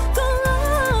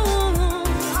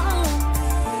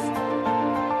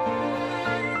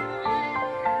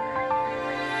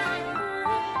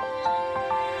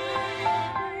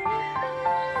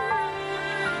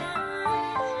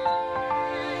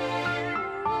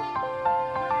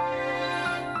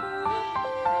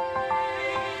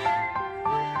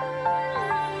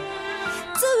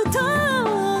ずっと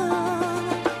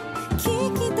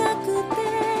聞きたくて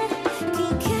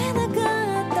聞けな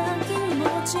かった気持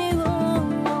ちを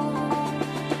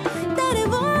誰を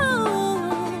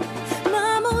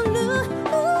守る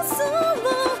嘘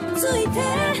をついて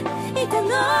いたの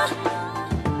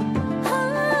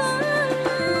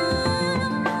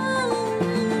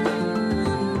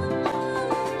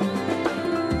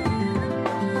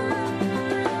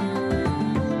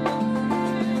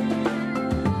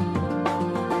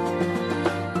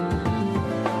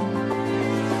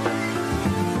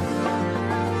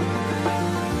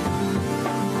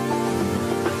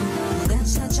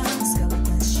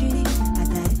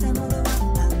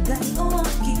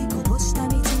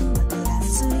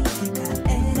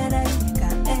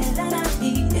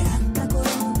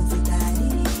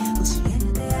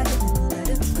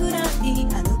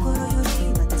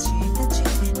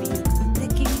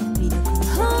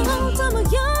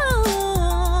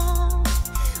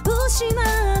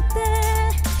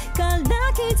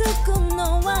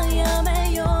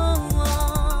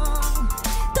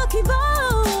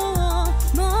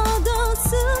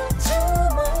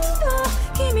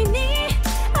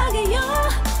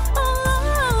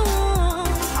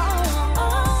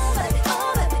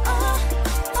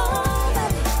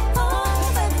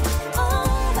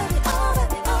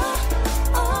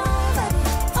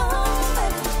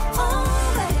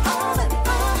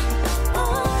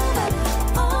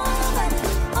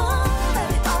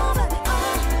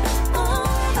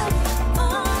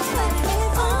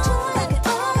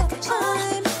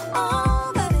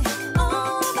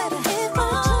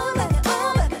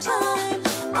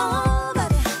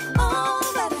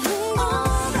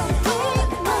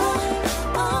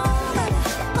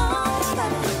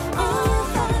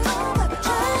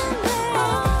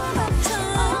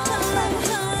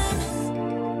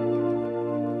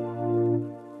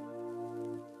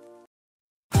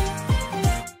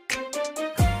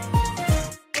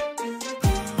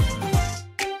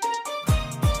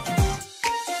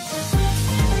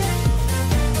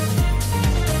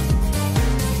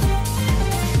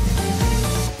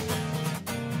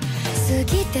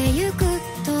ぎてゆく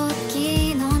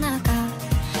時の中、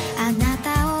あな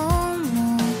たを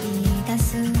思い出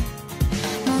す。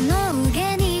物憂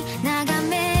げに眺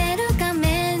める画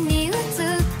面に映っ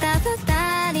た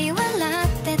二人笑っ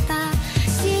てた。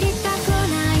知りたく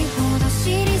ないほど知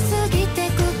りすぎて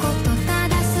くこと、た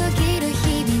だすぎる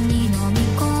日々に飲み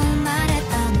込まれ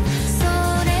たの。そ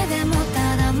れでも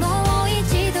ただもう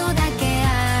一度だけ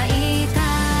会いた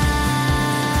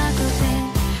くて、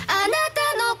あなた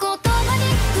の言葉に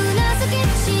うなずき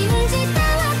信じた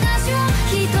私は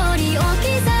一人置き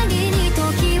去りに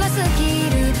時は過ぎ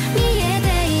る。見え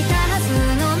ていたはず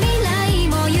の未来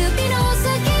も指の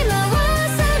隙間を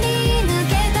すり抜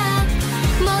けた。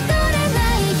戻れな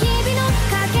い日々の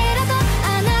かけらとあ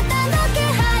なたの気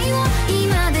配を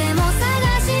今でも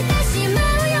探してしまう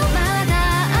よ。まだ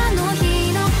あの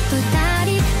日の二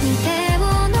人に手を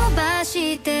伸ば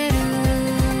してる。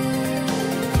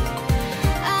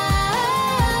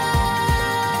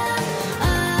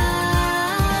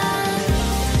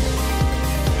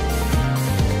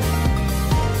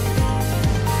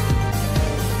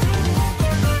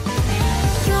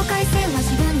境界線は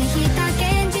自分で引いた。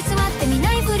現実はって見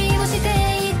ないふりをし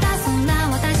ていた。そんな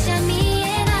私は見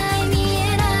えない見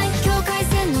えない。境界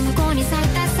線の向こうに咲い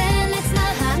た鮮烈な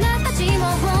花たちも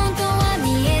本当は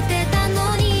見えてた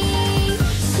のに、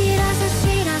知らず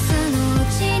知らずのう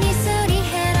ちにすり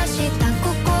減らした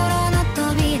心の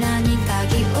扉に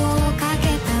鍵をか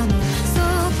けたの。そ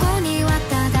こには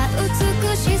ただ美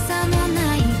しさの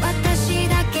ない私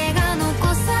だけが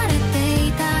残されて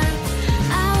いた。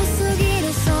青すぎる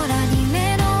空に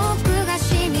目の奥が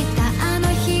染みた。あの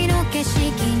日の景色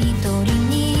に取り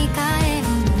に帰る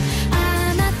の。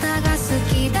あなたが好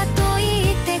きだと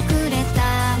言ってくれた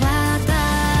私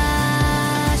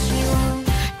を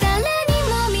誰に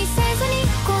も見せずに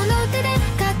この手で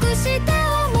隠した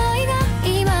想いが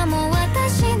今も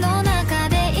私の中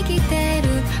で生きてる。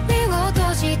目を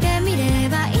閉じてみれ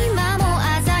ば今も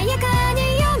鮮やか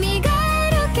に蘇る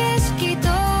景色と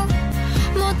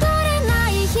戻れな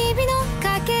い日々の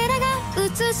かけらが映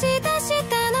し出し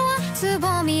たのはつ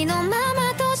ぼみのまま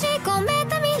閉じ込め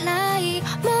た未来。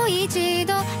もう一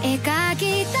度描き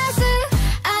出す。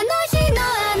あの日のあ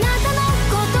なたの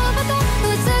言葉と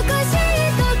美しい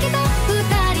時と二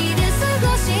人で過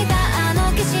ごしたあ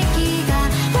の景色が、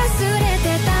忘れ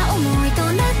てた思いと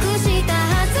なくした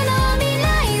はずの未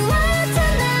来は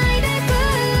繋いでく。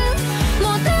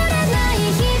戻れない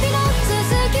日々の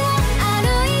続きを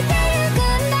歩いてゆくん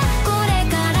だ。これ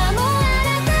からもあな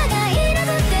たがいなく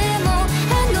てもあ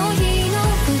の日の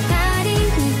二人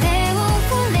に手を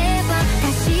振れば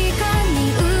確か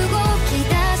に動き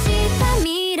出した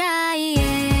未来へ。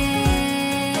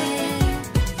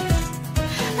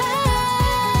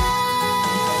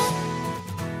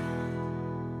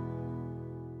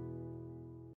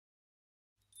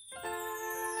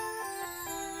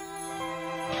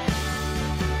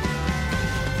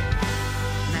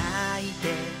泣い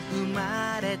て生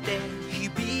まれて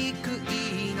響く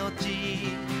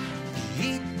命、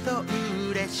きっと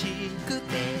嬉しく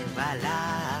て笑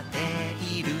って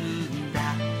いるんだ。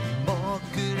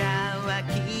僕らは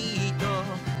きっと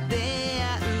出会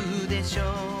うでしょう。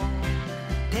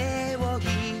手を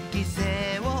引き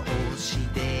背を押し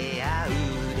て会う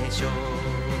でしょう。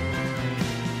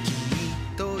きっ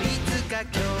といつか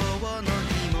今日の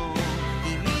日も意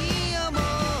味を持っ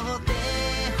て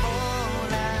ほ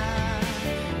ら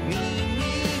耳を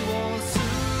澄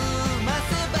ま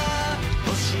せば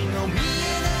星の見え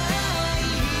ない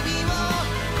日々を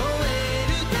越え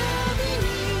るたびに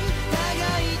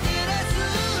互い照らす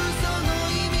その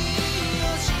意味を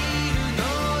知る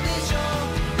のでしょう。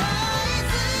愛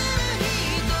する人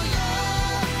よ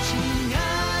親愛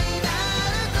な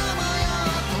る友よ、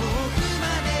遠くま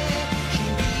で響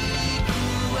く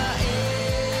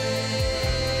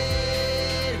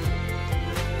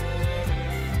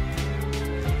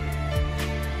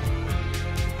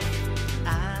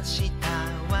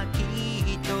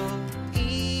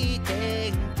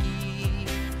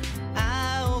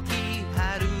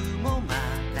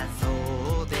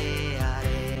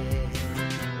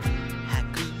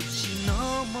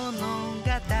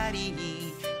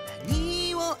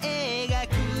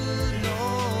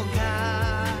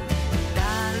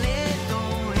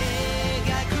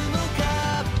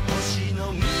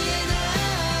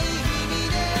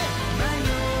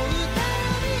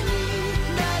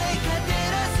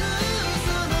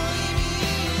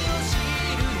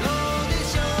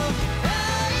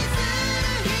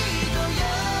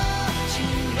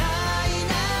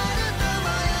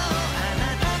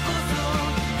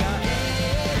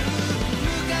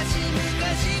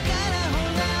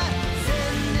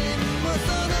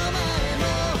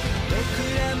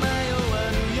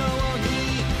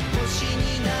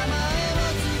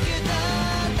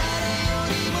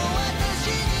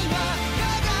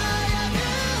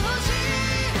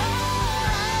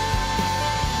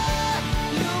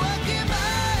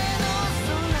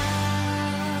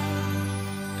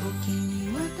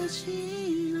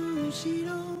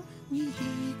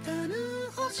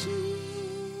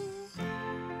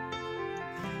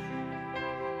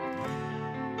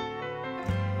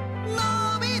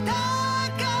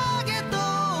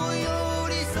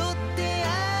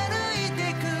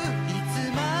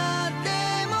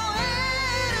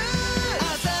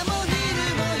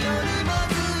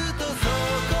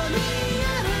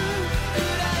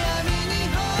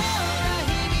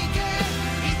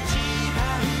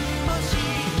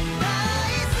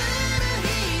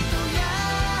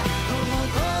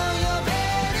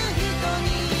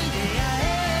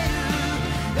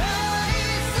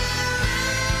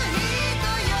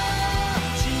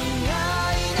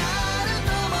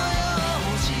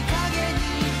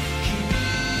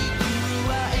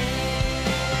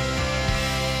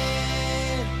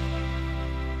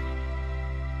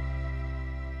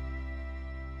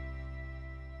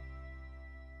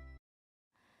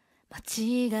間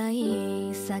違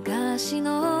い探し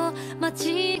の間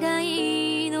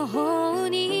違いの方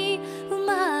に生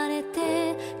まれ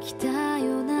てきた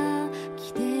ような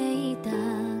気でいた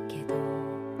けど、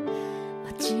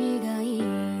間違い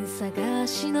探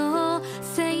しの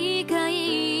正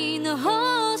解の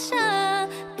方じゃ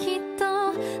きっ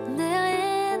と出会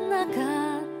えなか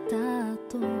った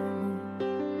と思う。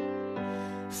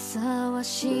ふさわ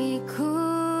しく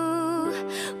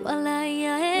笑い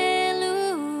合える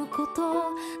こ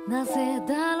となぜ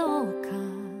だろうか、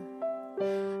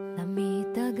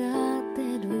涙が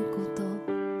出ること、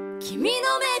君の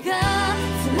目が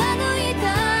貫いた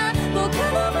僕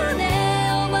の胸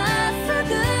をまっすぐ、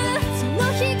その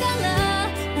日から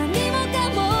何もか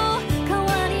も変わ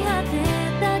り果て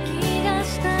た気がし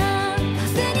た。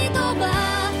風に飛ば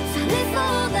されそ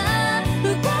うな深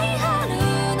い春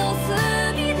の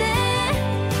隅で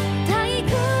退屈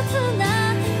な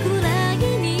クラゲ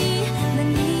に何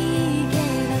気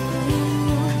なく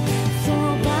そ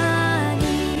ばに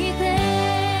いて、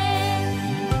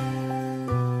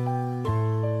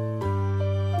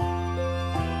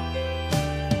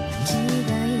違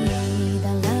いだ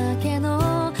らけの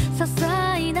些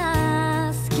細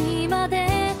な隙間で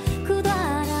くだ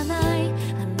らない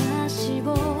話を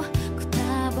くた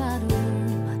ばる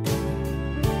まで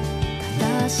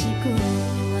正しくあ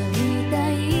りた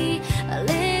いあ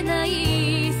れない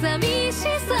寂し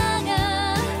さが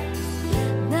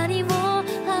何を育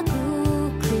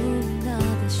んだ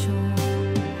でしょう。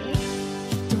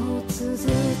一つず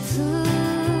つ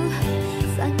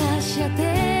探し当て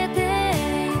て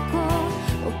いこ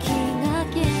う、起きが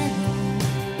けの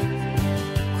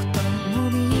ことも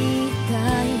みた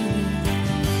いに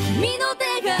君の手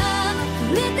が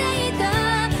触れていた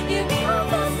指を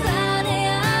重ね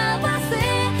合わせ、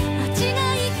間違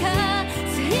いか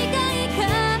正解か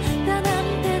だなん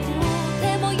てどうで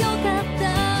もよかった。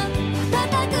瞬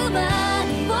く間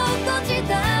に落ちた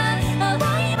淡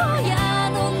いぼや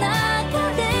の中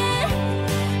で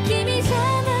君じゃ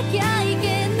なきゃいけ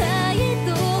ないと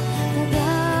ただ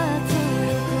強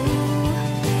く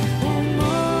思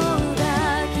うだ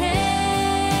け。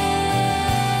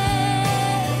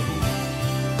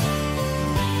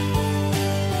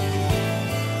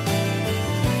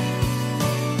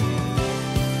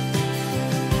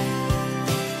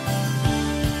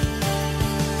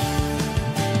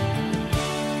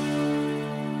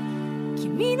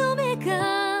君の目が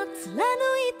貫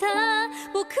いた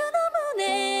僕の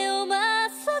胸をまっ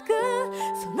すぐ、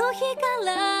その日から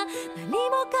何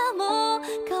もかも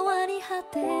変わり果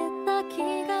てた気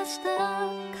がした。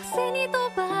風に飛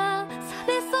ばさ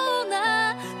れそう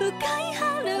な深い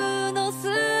春の隅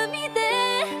で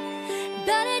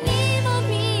誰にも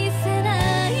見せな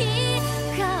い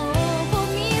顔を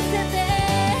見せて、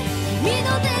君の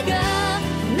手が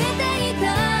触れていた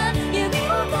指を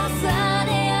重ね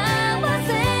合わせ、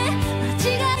間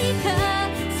違いか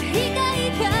正解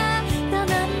かだな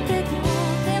んてどう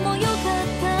でもよかっ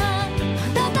た。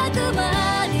瞬く間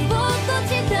に落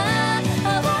ちた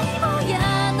淡いぼや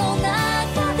の中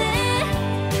で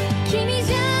君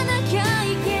じゃなきゃい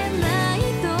けない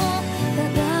とた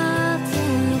だ強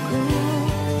く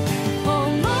思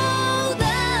うだ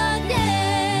け。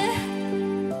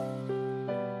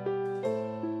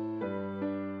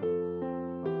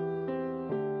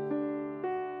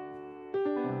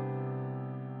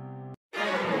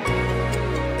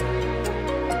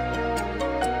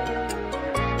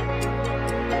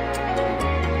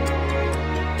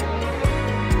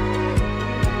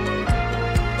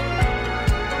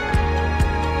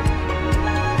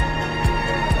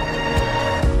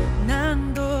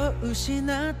何度失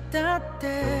ったっ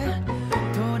て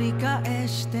取り返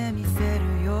してみせ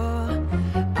るよ。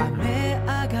雨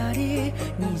上がり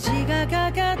虹が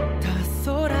かかった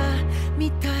空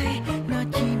みたいな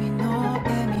君の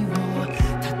笑みを、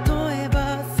例え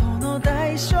ばその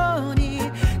代償に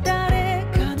誰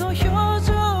かの表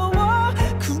情を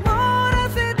曇ら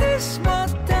せてしまっ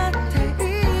たってい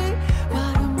い、悪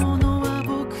者は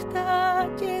僕だ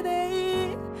けで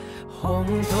いい。本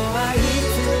当はいつ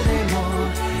でも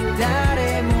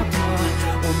誰もと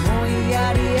思い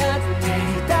やり合って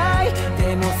いたい。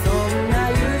でもそんな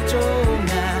悠長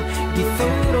な理想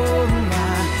論は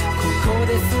ここで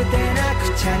捨てなく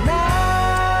ちゃな。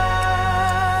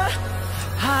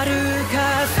遥か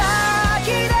先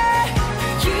で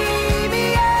君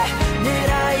へ狙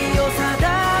いを定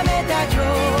めた恐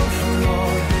怖を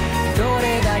どれ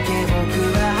だけ僕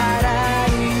は払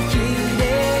いきれ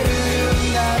るん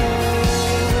だろう。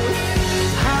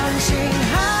半信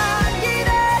半疑で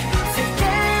世間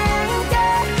で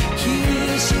気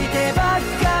にしてばっ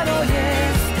かのイエ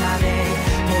スタデイ、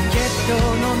ポケット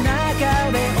の中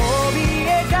で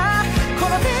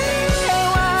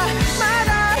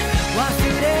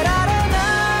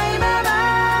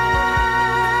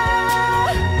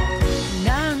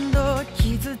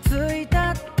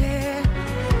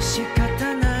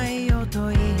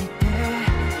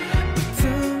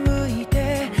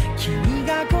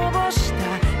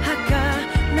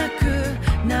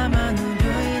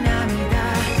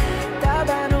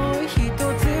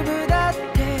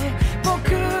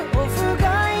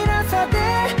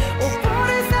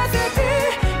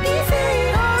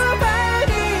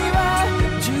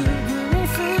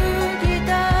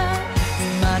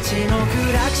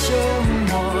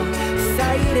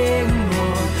電も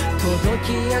届き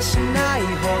やしない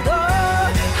ほど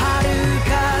遥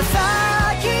か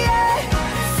先へ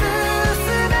進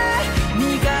め、身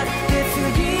勝手す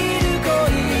ぎる恋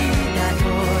だと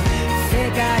世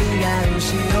界が後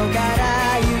ろから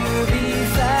指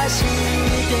さし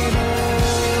ても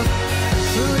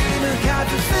振り向か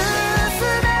ず進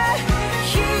め、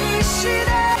必死で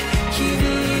君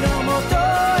のもと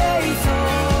へ急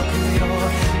ぐよ。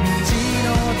道の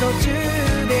途中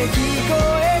で聞こ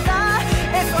えた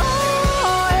SOS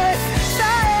さ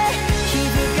え気づ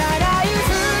かないふ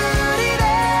りで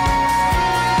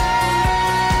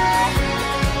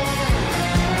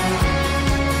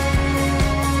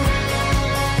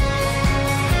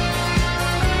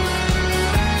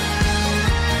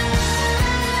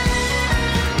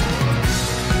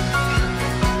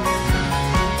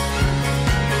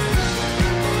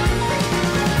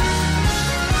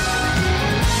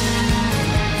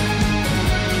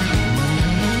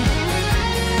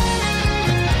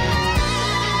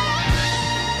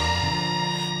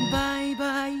バイ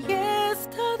バイ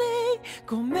Yesterday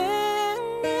ごめん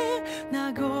ね、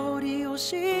名残惜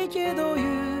しいけど行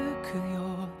く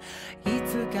よ。い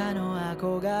つかの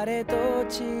憧れと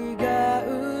違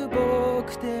う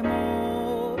僕で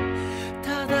も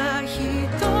ただ一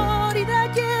人だ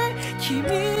け君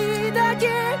だけ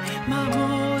守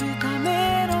るた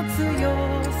めの強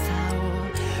さを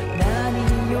何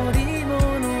よりも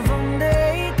望んで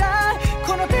いた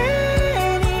この手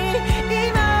に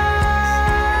今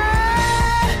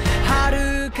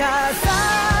遥か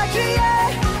先へ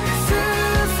進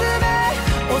め、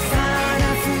幼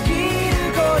すぎる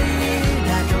恋だ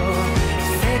と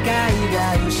世界が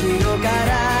後ろから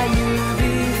指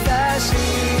さし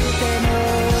ても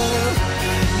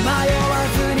迷わ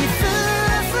ずに進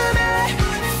め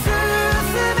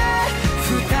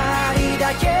二人だ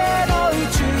けの宇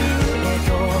宙へと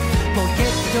ポケッ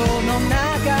トの中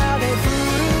で震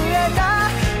えた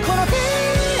この手で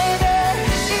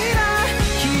今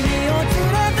君を連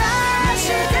れ出し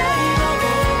て今僕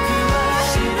は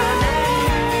知らない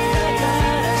だか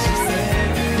ら視線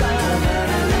は止ま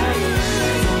らない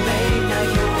それが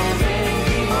表現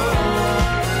にも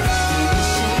厳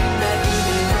しんだ君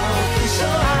の不詳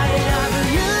I love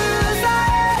you さ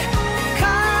え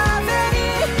風に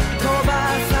飛ば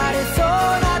されそう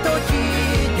な時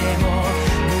でも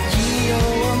不器用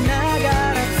なが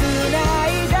ら繋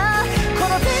いだこ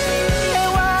の手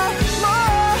はも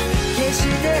う決し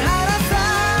て離さ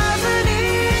ずに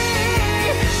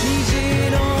虹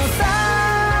の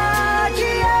先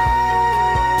へ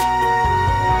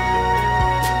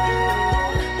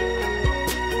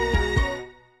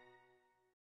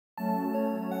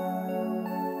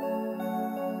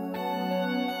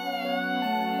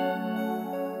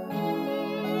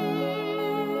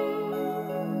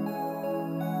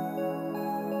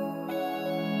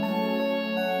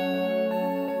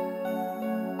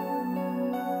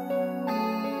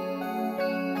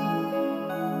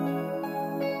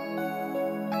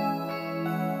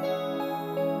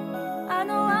あ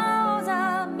の青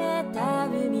ざめた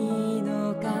海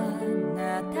の彼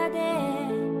方で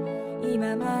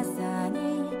今まさに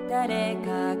誰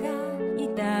かが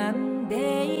傷ん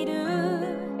でいる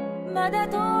まだ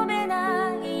飛べ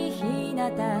ないヒナ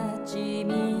たち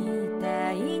み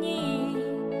たいに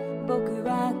僕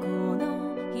はこ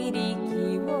の非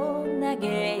力を嘆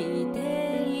いて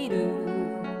いる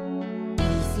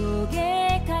急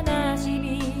げ悲しみ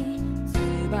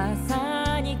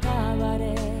翼に変わ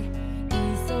れ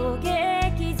急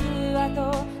げ傷跡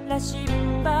羅針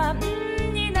盤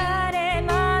になれ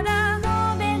まだ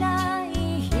飛べない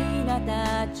ヒナ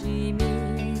たちみ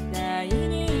たい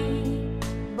に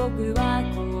僕は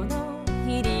この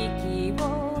非力を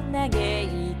嘆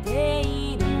いて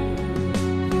いる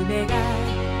夢が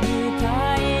迎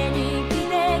えに来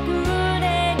てくれ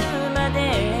るまで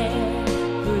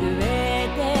震え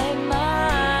て待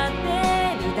って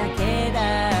るだけだ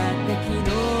って昨日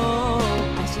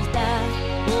明日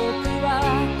僕は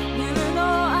竜の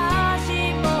足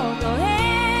元へ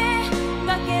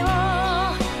崖を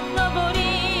登り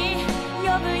呼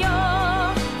ぶよ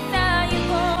さあ行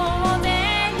こうぜ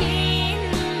銀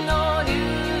の竜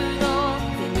の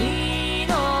背に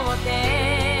乗って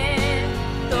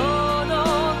届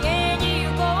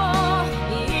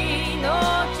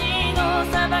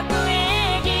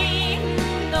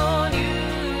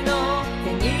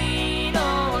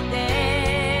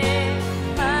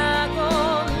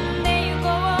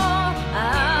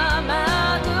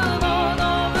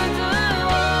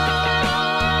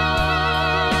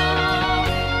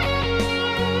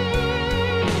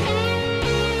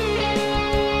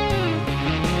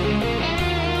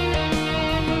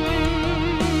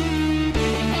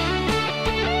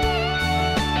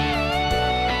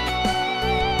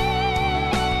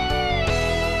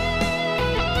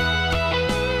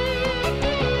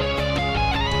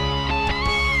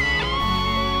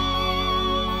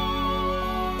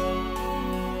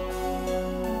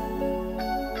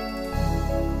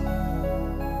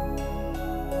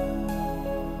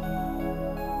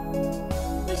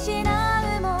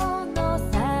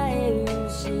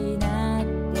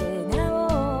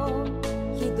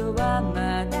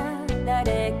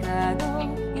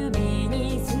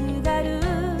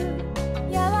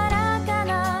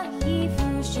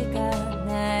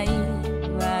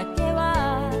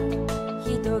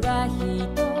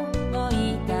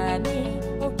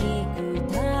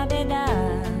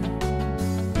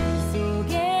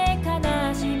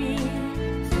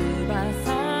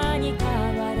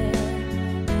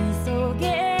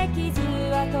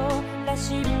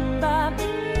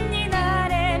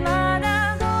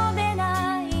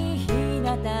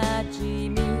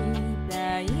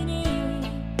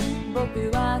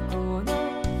僕はこの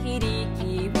非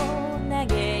力を嘆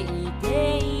いて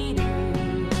いる。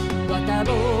綿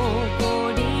ぼ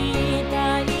こり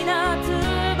たいな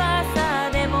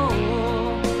翼でも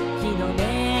木の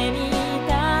芽み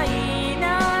たい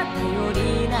な頼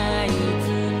りない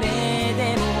爪で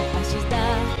も明日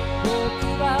僕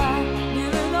は竜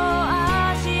の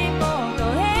足元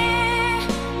へ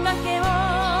崖を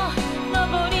登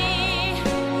り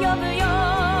呼ぶよ。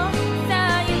さ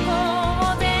あ行こ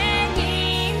うぜ銀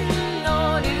の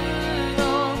竜の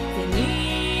背に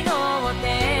乗って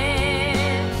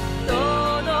届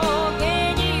け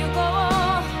に行こ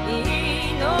う命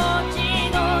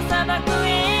の砂漠へ。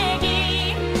銀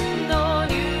の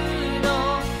竜の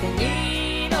背に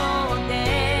乗って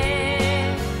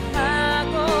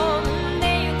運んで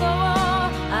行こ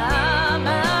う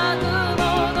雨雲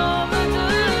の渦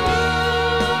を。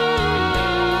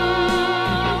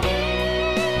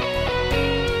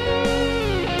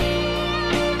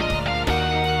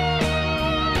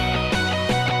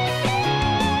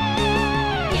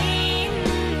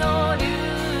銀の竜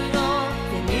の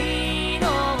背に乗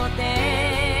って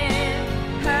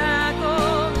運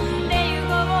んで行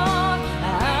こう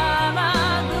雨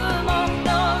雲の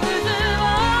渦を。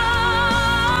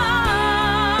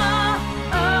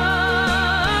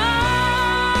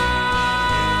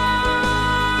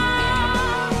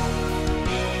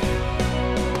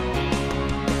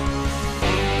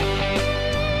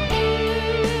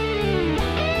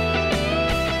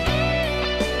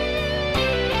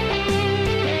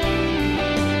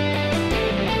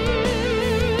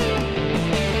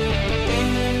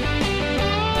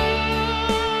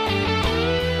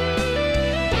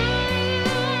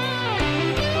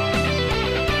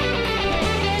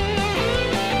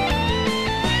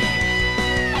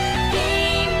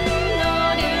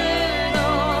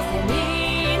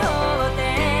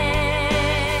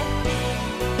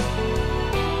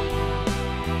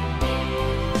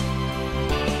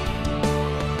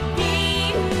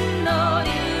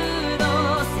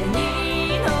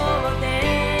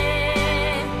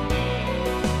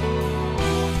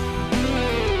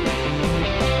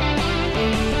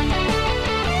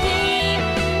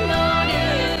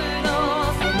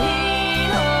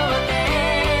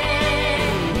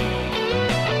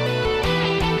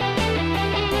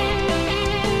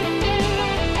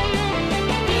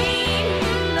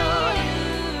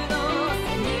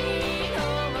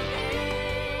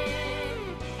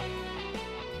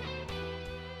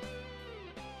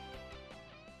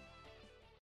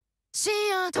深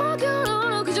夜東京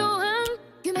の6畳半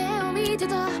夢を見て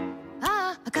た。あ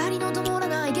あ明かりの灯ら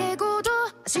ない蛍光と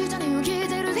明日に浮き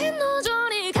出る天の上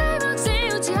に開幕戦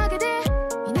打ち上げて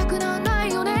いなくなんな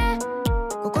いよね。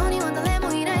ここには誰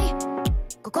もいない、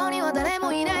ここには誰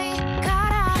もいないか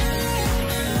ら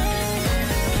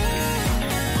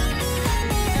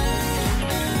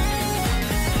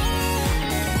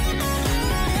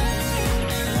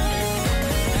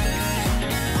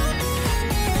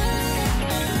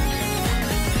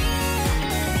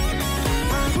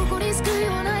ここに救い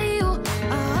はないよ。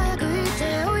早く行っ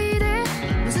ておいで。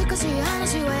難しい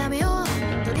話はやめよう。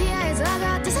とりあえず上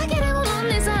がって酒でも飲ん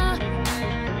でさ。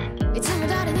いつも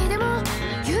誰にでも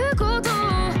言うことを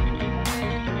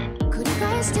繰り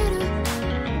返してる。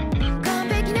完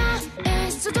璧な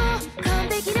演出と完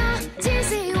璧な人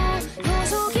生を幼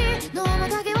少期のま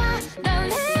たげは誰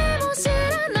も知ら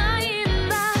ないん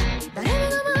だ。誰も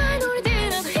がマイノリティ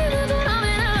なんかひどとダメ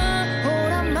な。ほ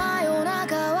ら真夜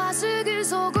中はすぐ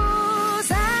そこ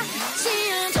さ。深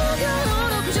夜東京の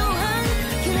6畳半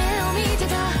夢を見て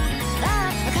た。あ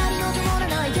あ明かりの灯ら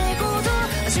ない蛍光と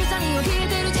明日に起き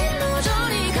てる天の上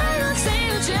に開幕戦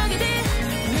打ち上げて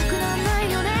いなくなんな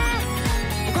いよね。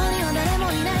ここには誰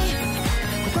もいない、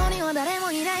ここには誰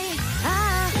もいない。あ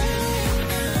あ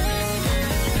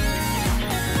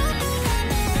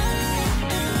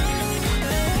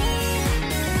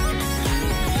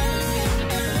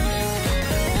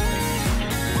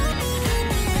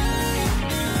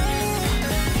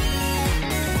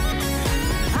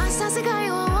明日世界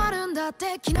は終わるんだっ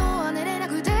て。昨日は寝れな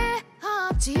くて、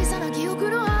小さな記憶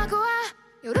の箱は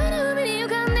夜の海に浮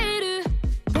かんでいる。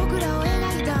僕らを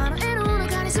描いたあの絵の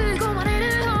中に吸い込まれる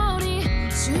ように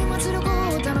週末旅行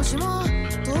を楽しもう。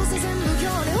どうせ全部今日で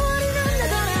終わりなんだ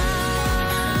から。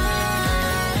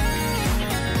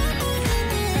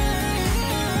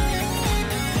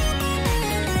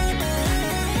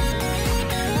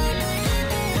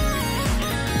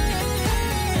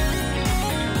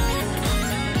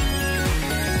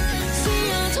深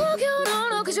夜東京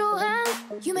の6畳半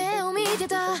夢を見て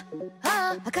た。あ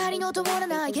あ明かりの灯ら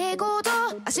ない蛍光と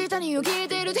明日に起き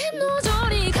てる天の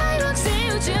上に開幕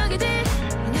戦打ち上げて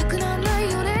いなくなんな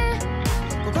いよね。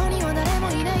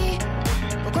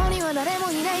には誰も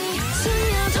いない深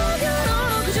夜東京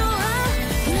の屋上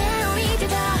夢を見て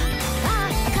た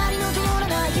明かりの通ら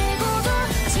ない蛍光灯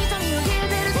明日によけ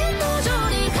てる天皇上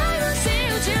に開幕して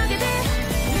打ち上げて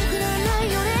なくならない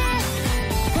よね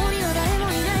ここには誰も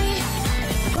いない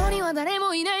ここには誰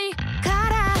もいないか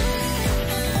ら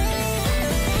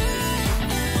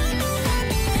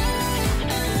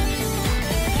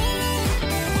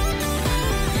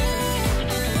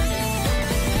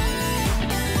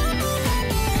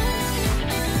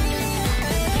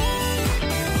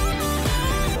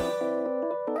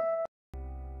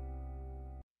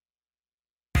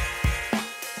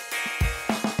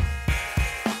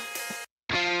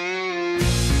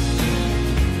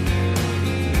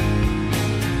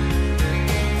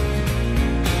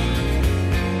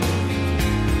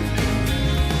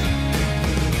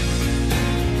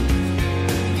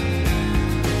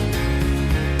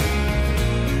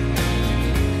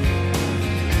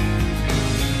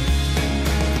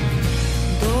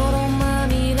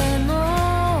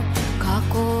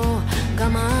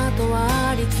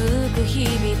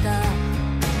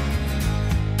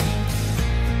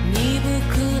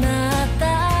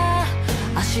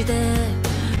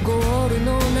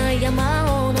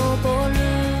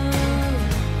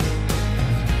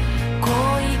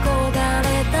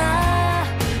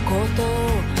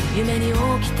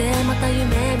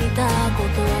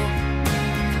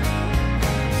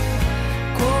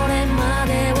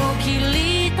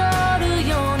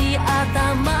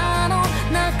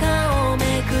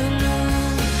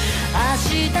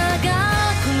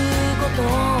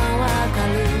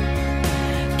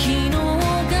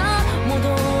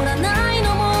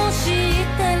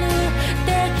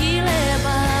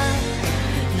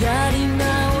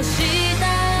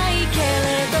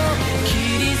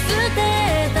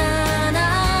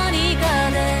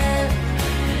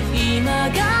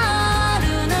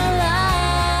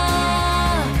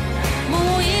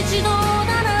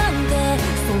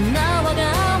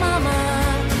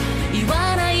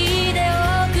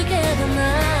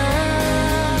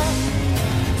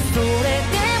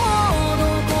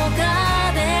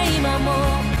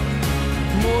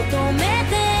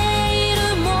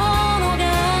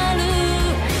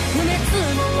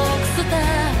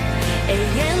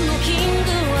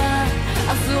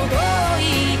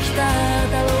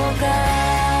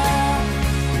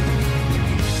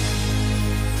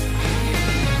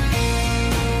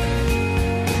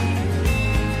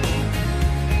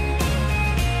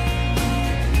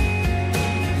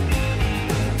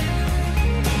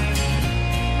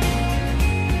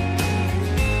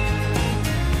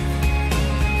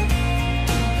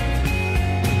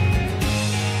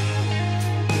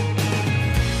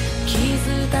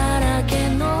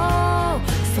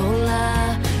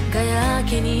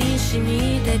染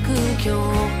みてく今日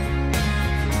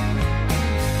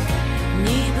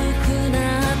鈍くな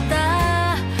った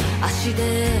足で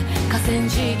河川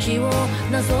敷を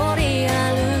なぞり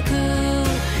歩く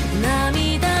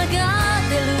涙が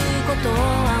出ることは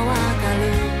わかる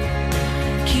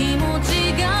気持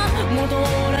ちが戻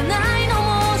らないのも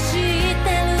知っ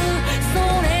てるそ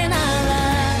れなら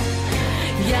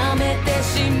やめて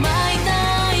しまい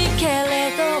たいけ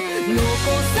れど残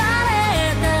さ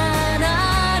れた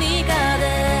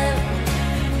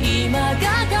今が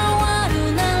変わる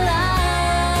なら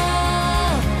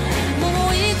も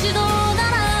う一度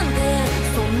並んで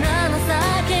そんな情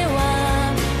けは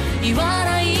言わ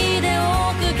ないで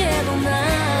おくけどな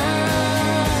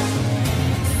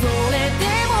それで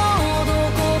もど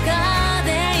こかで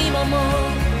今も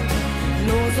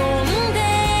望んで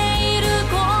いる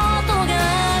ことが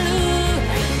ある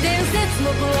伝説の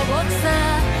プロボクサー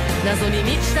謎に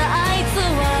満ちたあいつ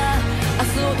は明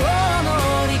日をどう乗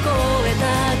り越えた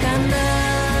かな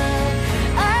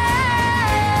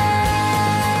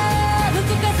吹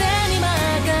く風に任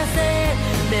せ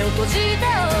目を閉じて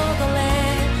踊れ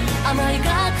甘い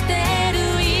カクテル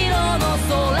色の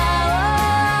空を、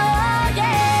yeah、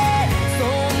そ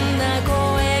んな声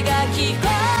が聞こ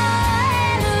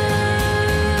える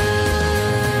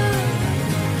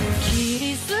切り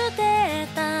捨て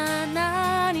た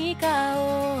何かを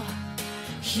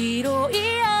拾い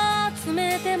集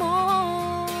めても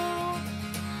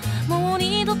もう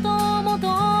二度と戻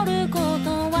ること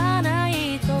はな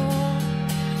いと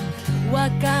分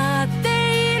かって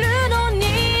いるのに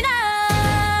な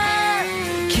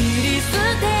切り捨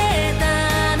てた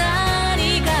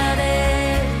何かで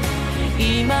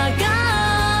今が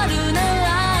あるなら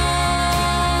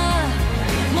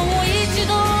もう一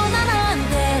度並ん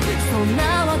でそんな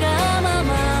わがま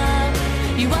ま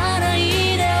言わない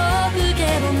でおくけ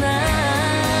どな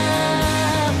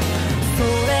そ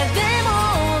れでも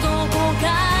どこか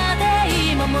で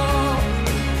今も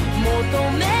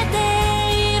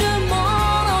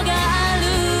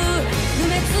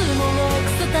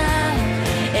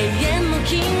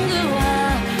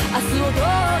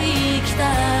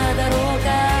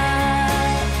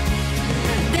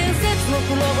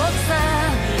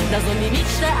謎に満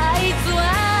ちたあいつは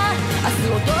明日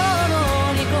をどう乗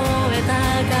り越えた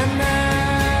かな。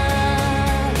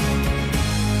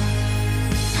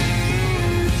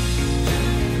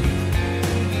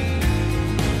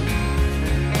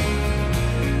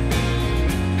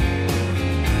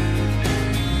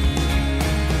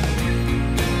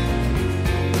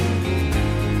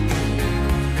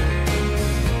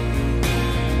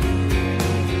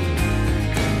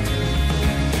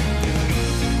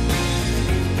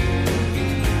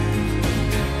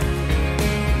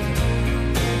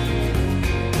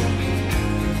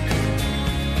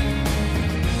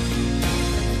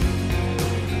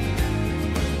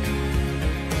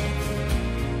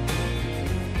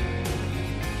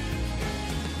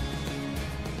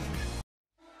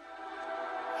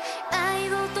愛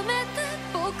を止めて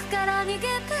僕から逃げて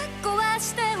壊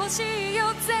してほしいよ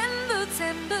全部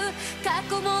全部過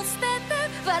去も捨てて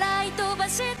笑い飛ば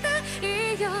して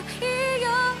いいよいいよ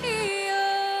いいよ。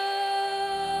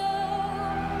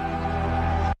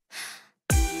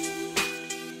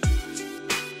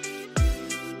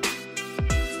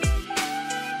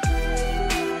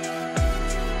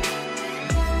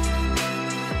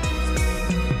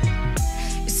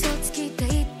嘘つきって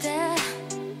言って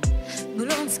無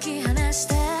論突き放し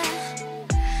て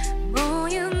も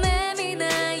う夢見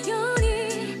ないように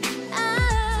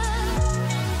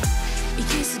行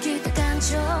き過ぎた感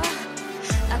情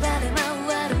暴れ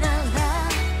回るなら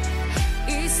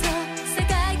いっそ世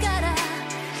界から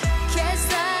消し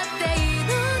去っていい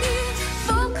のに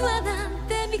僕はなん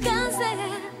て未完成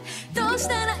どうし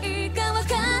たらいいかわか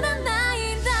らない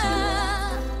んだ。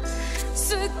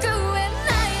救えない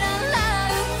なら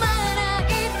生まない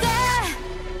で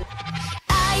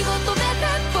愛を止めて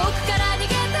僕から逃げ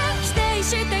て否定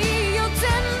していいよ全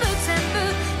部全部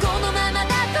このままだ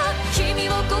と君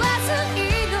を壊すいい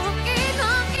のいいの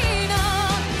いいの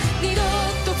二度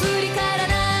と振り返ら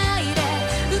ないで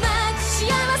うまく幸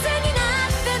せにな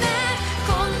ってねこ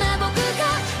んな僕が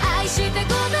愛してご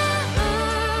めん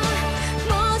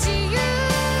もう自由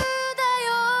だ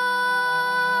よ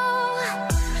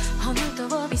本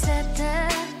当を見せて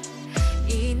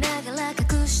言いながら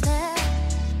隠して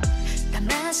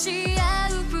騙し合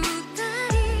う二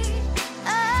人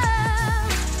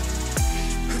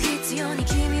不必要に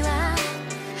君は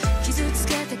傷つ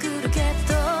けてくるけ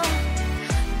ど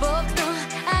僕の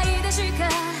愛でしか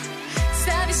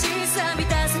寂しさ満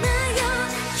たせないよ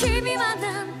君は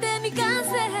なんて未完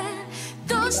成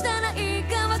どうしたらいい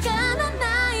かわから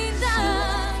ないんだ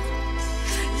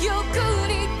よく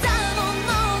似たもの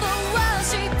のはし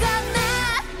たね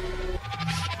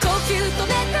呼吸止め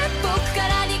て僕か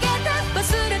ら逃げて忘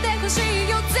れてほしい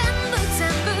よ全部全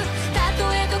部たと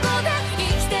えどこで生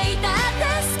きていたって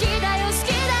好きだよ好き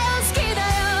だよ好きだ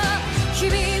よ君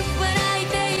は泣い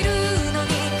ているのに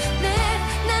ね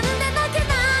えなんで泣け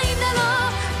ないんだろ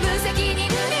う無責任に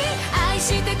愛し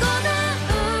てごめん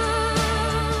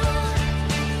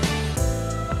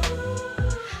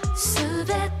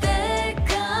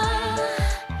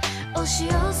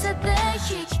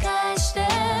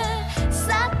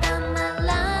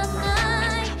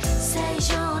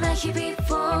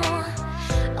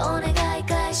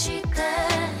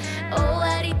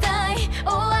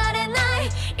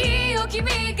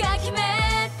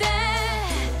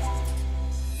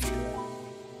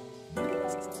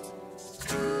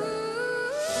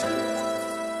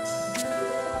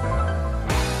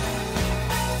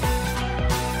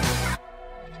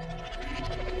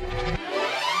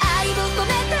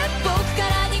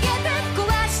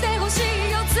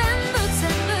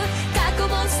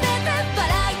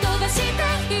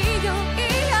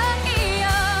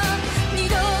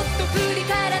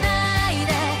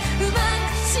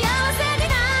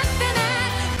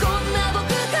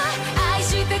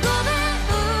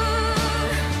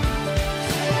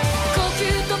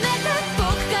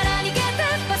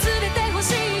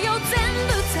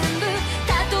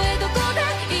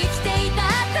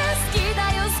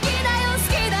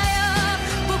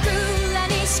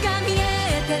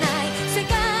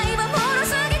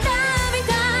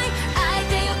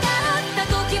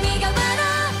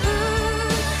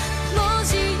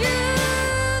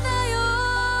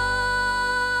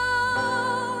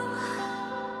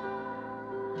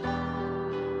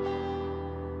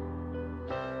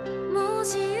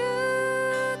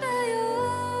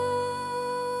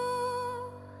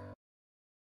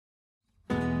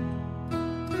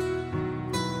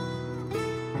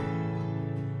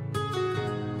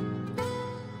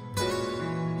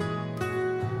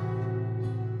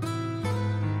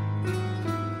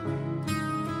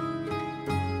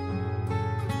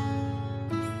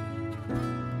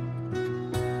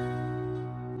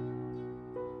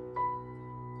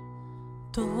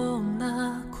どん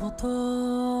な言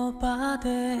葉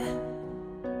で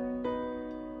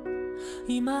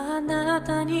今あな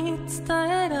たに伝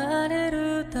えられ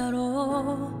るだ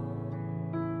ろ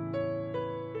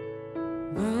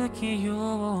う。不器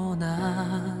用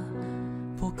な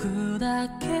僕だ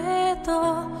け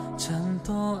どちゃん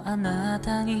とあな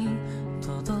たに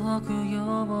届く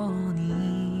ように。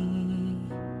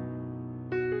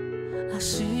明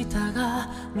日が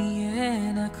見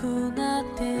えなくなっ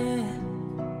て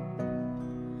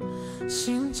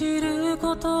信じる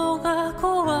ことが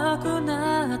怖く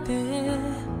なって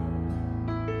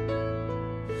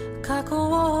過去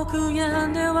を悔や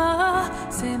んでは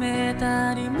責め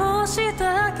たりもし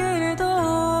たけれど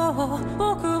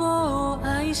僕を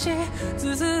愛し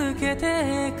続け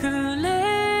てく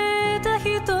れた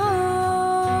人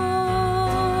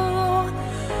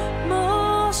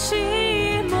もし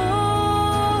も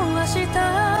明日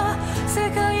世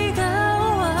界が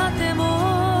終わっても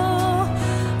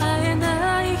会え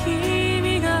ない日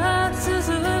々が続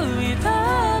い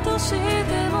たとして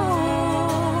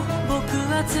も僕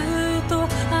はずっと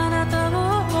あなたを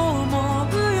思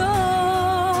うよ。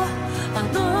あ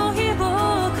の日僕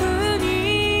に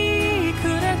く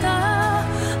れた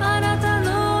あなたの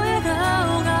笑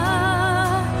顔が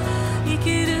生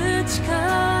きる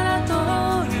力と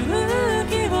勇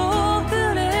気をく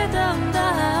れたんだ。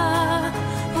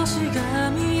星が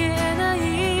見えない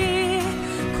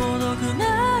孤独な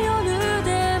夜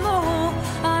でも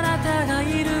あなたが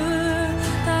いる。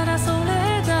ただそれ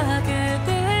だけで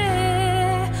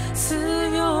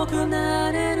強く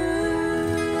なれる。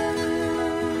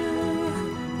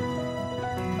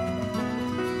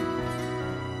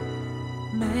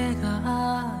目が合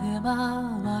えば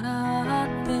笑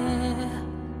って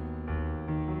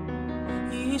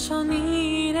一緒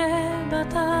にいれば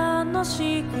楽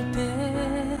しくて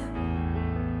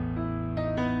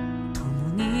共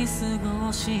に過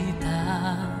ごした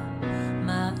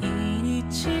毎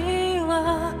日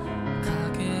はか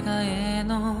けがえ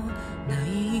のない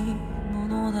も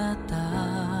のだった。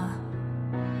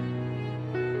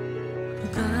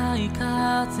深い風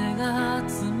が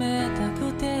冷たく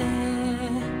て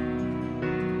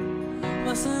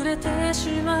忘れてし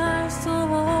まいそ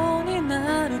うに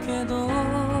なるけど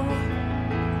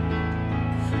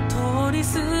通り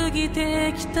過ぎ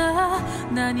てきた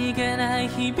何気ない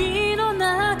日々の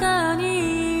中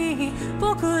に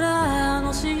僕ら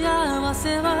の幸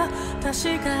せは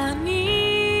確か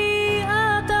に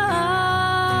あった。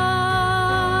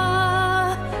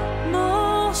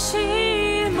もし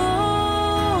も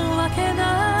明けな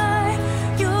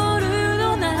い夜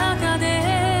の中で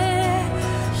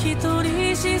一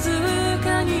人静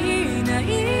かに泣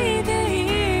いて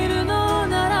いるの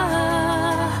なら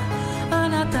あ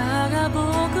なたが僕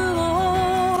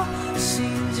を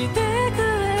信じてく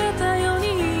れたよう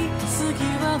に次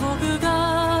は僕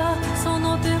がそ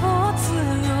の手を強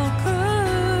く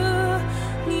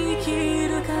握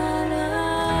るから。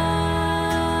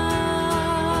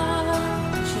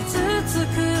傷つ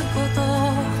くこと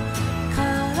か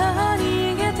ら逃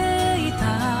げていた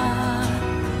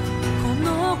この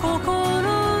心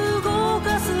動か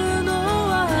すの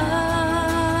は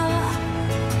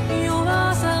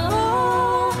弱さを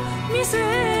見せ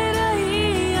ない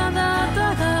あなた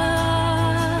が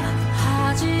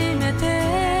初めて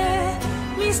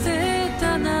見せ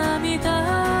た涙。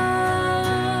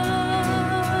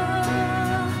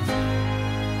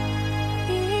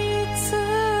いつ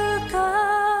か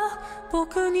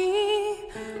僕に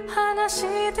話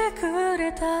してく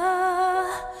れた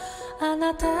あ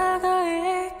なたが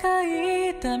描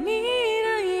いた未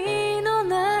来の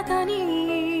中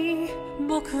に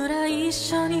僕ら一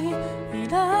緒にい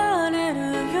られ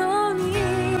るように。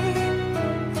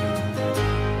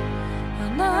あ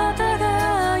なた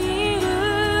がいる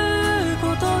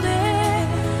ことで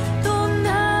どん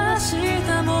な明日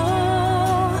も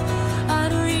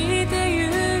歩いて行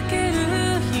ける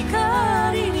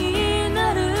光に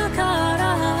なるから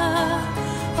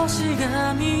星が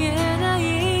見えない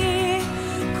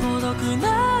孤独な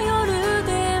夜で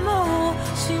も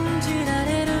信じら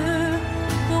れる。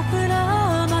僕ら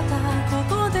またこ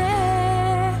こで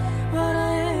笑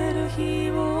える。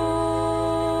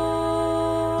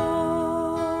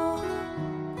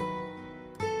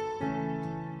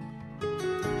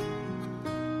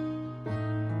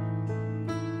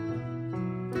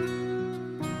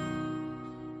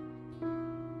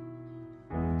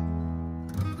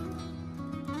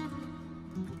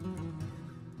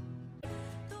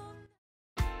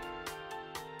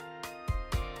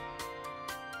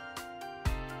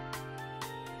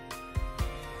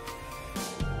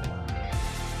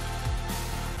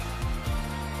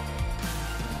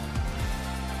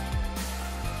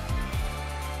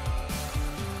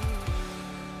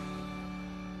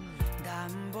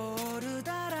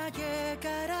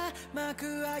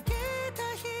幕開けた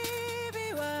日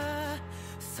々は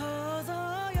想像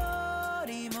よ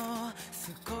りも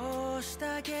少し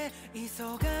だけ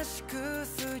忙しく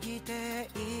過ぎて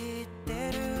いっ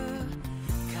てる。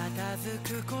片付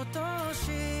くことを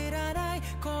知らない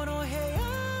この部屋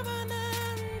はな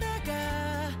んだか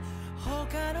他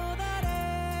の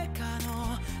誰かの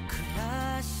暮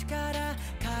らしから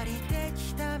借りて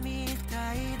きたみ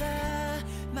たいだ。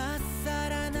まっさ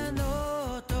らな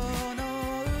ノートの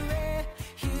上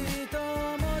一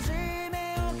文字目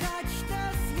を書き足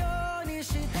すようにし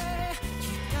て期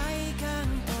待感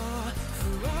と不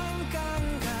安感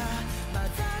が混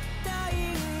ざったイ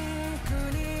ンク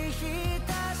に浸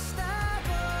した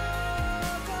心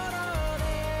で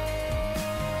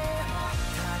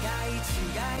互い違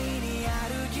いに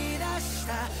歩き出した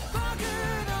僕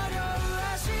の両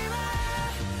足は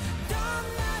どん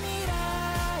な未来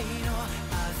の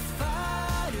アスファ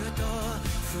ルト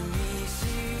踏みし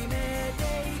めて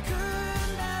いくん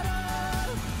だろ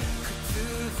う。靴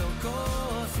底を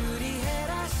すり減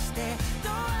らしてド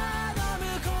アの向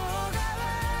こう側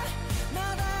ま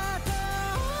だ遠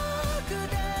く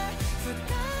で不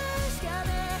確かで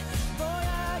ぼ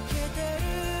やけてる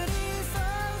理想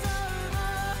像も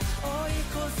追い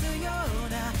越すよう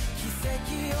な奇跡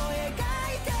を描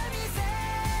いてみせ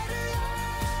るよ。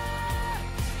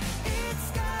い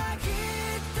つかきっ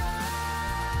と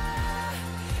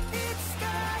いつか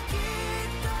きっ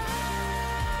と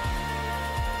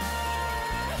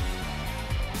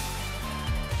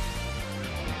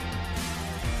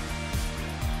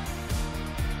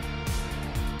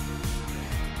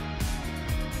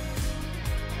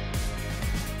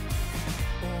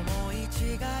思い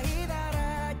違いだ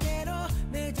らけの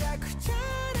めちゃくちゃな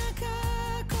過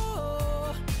去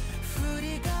を振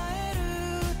り返る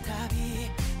たび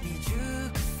未熟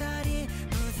さに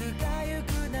むずがゆく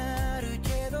なるけ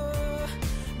ど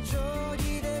定規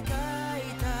で描い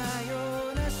たよ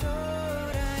うな将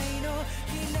来の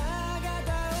ひな形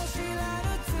を知らぬ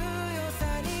強さ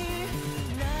に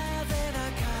なぜだ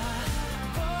か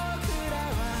僕ら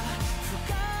は不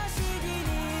可思議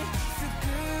に救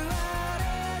われ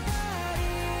たり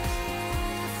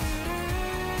する。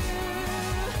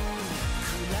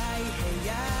暗い部屋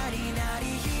に鳴り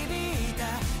響いた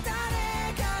誰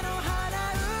かの鼻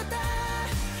歌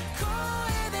声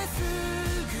です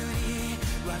ぐに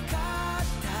分かっ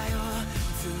たよ。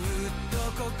ずっと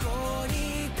ここに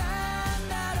いたん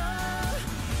だろう。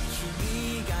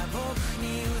君が僕に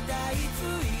歌い継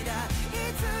いだい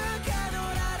つかの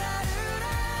ララルラ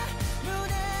胸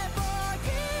ポケ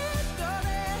ットで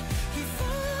密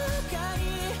かに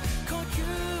呼吸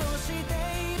をして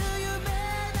いる夢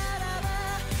ならば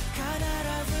必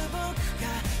ず僕が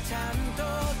ちゃんと叶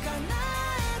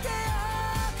えて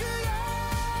おくよ。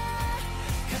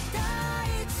固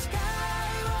い誓い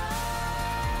を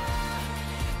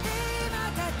今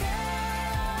立てよ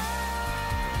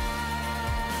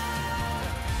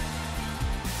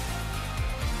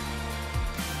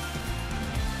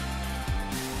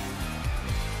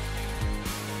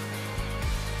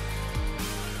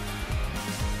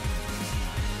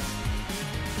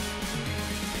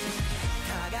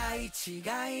互い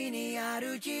違いに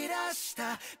歩き出し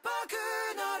た僕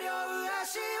の両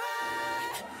足は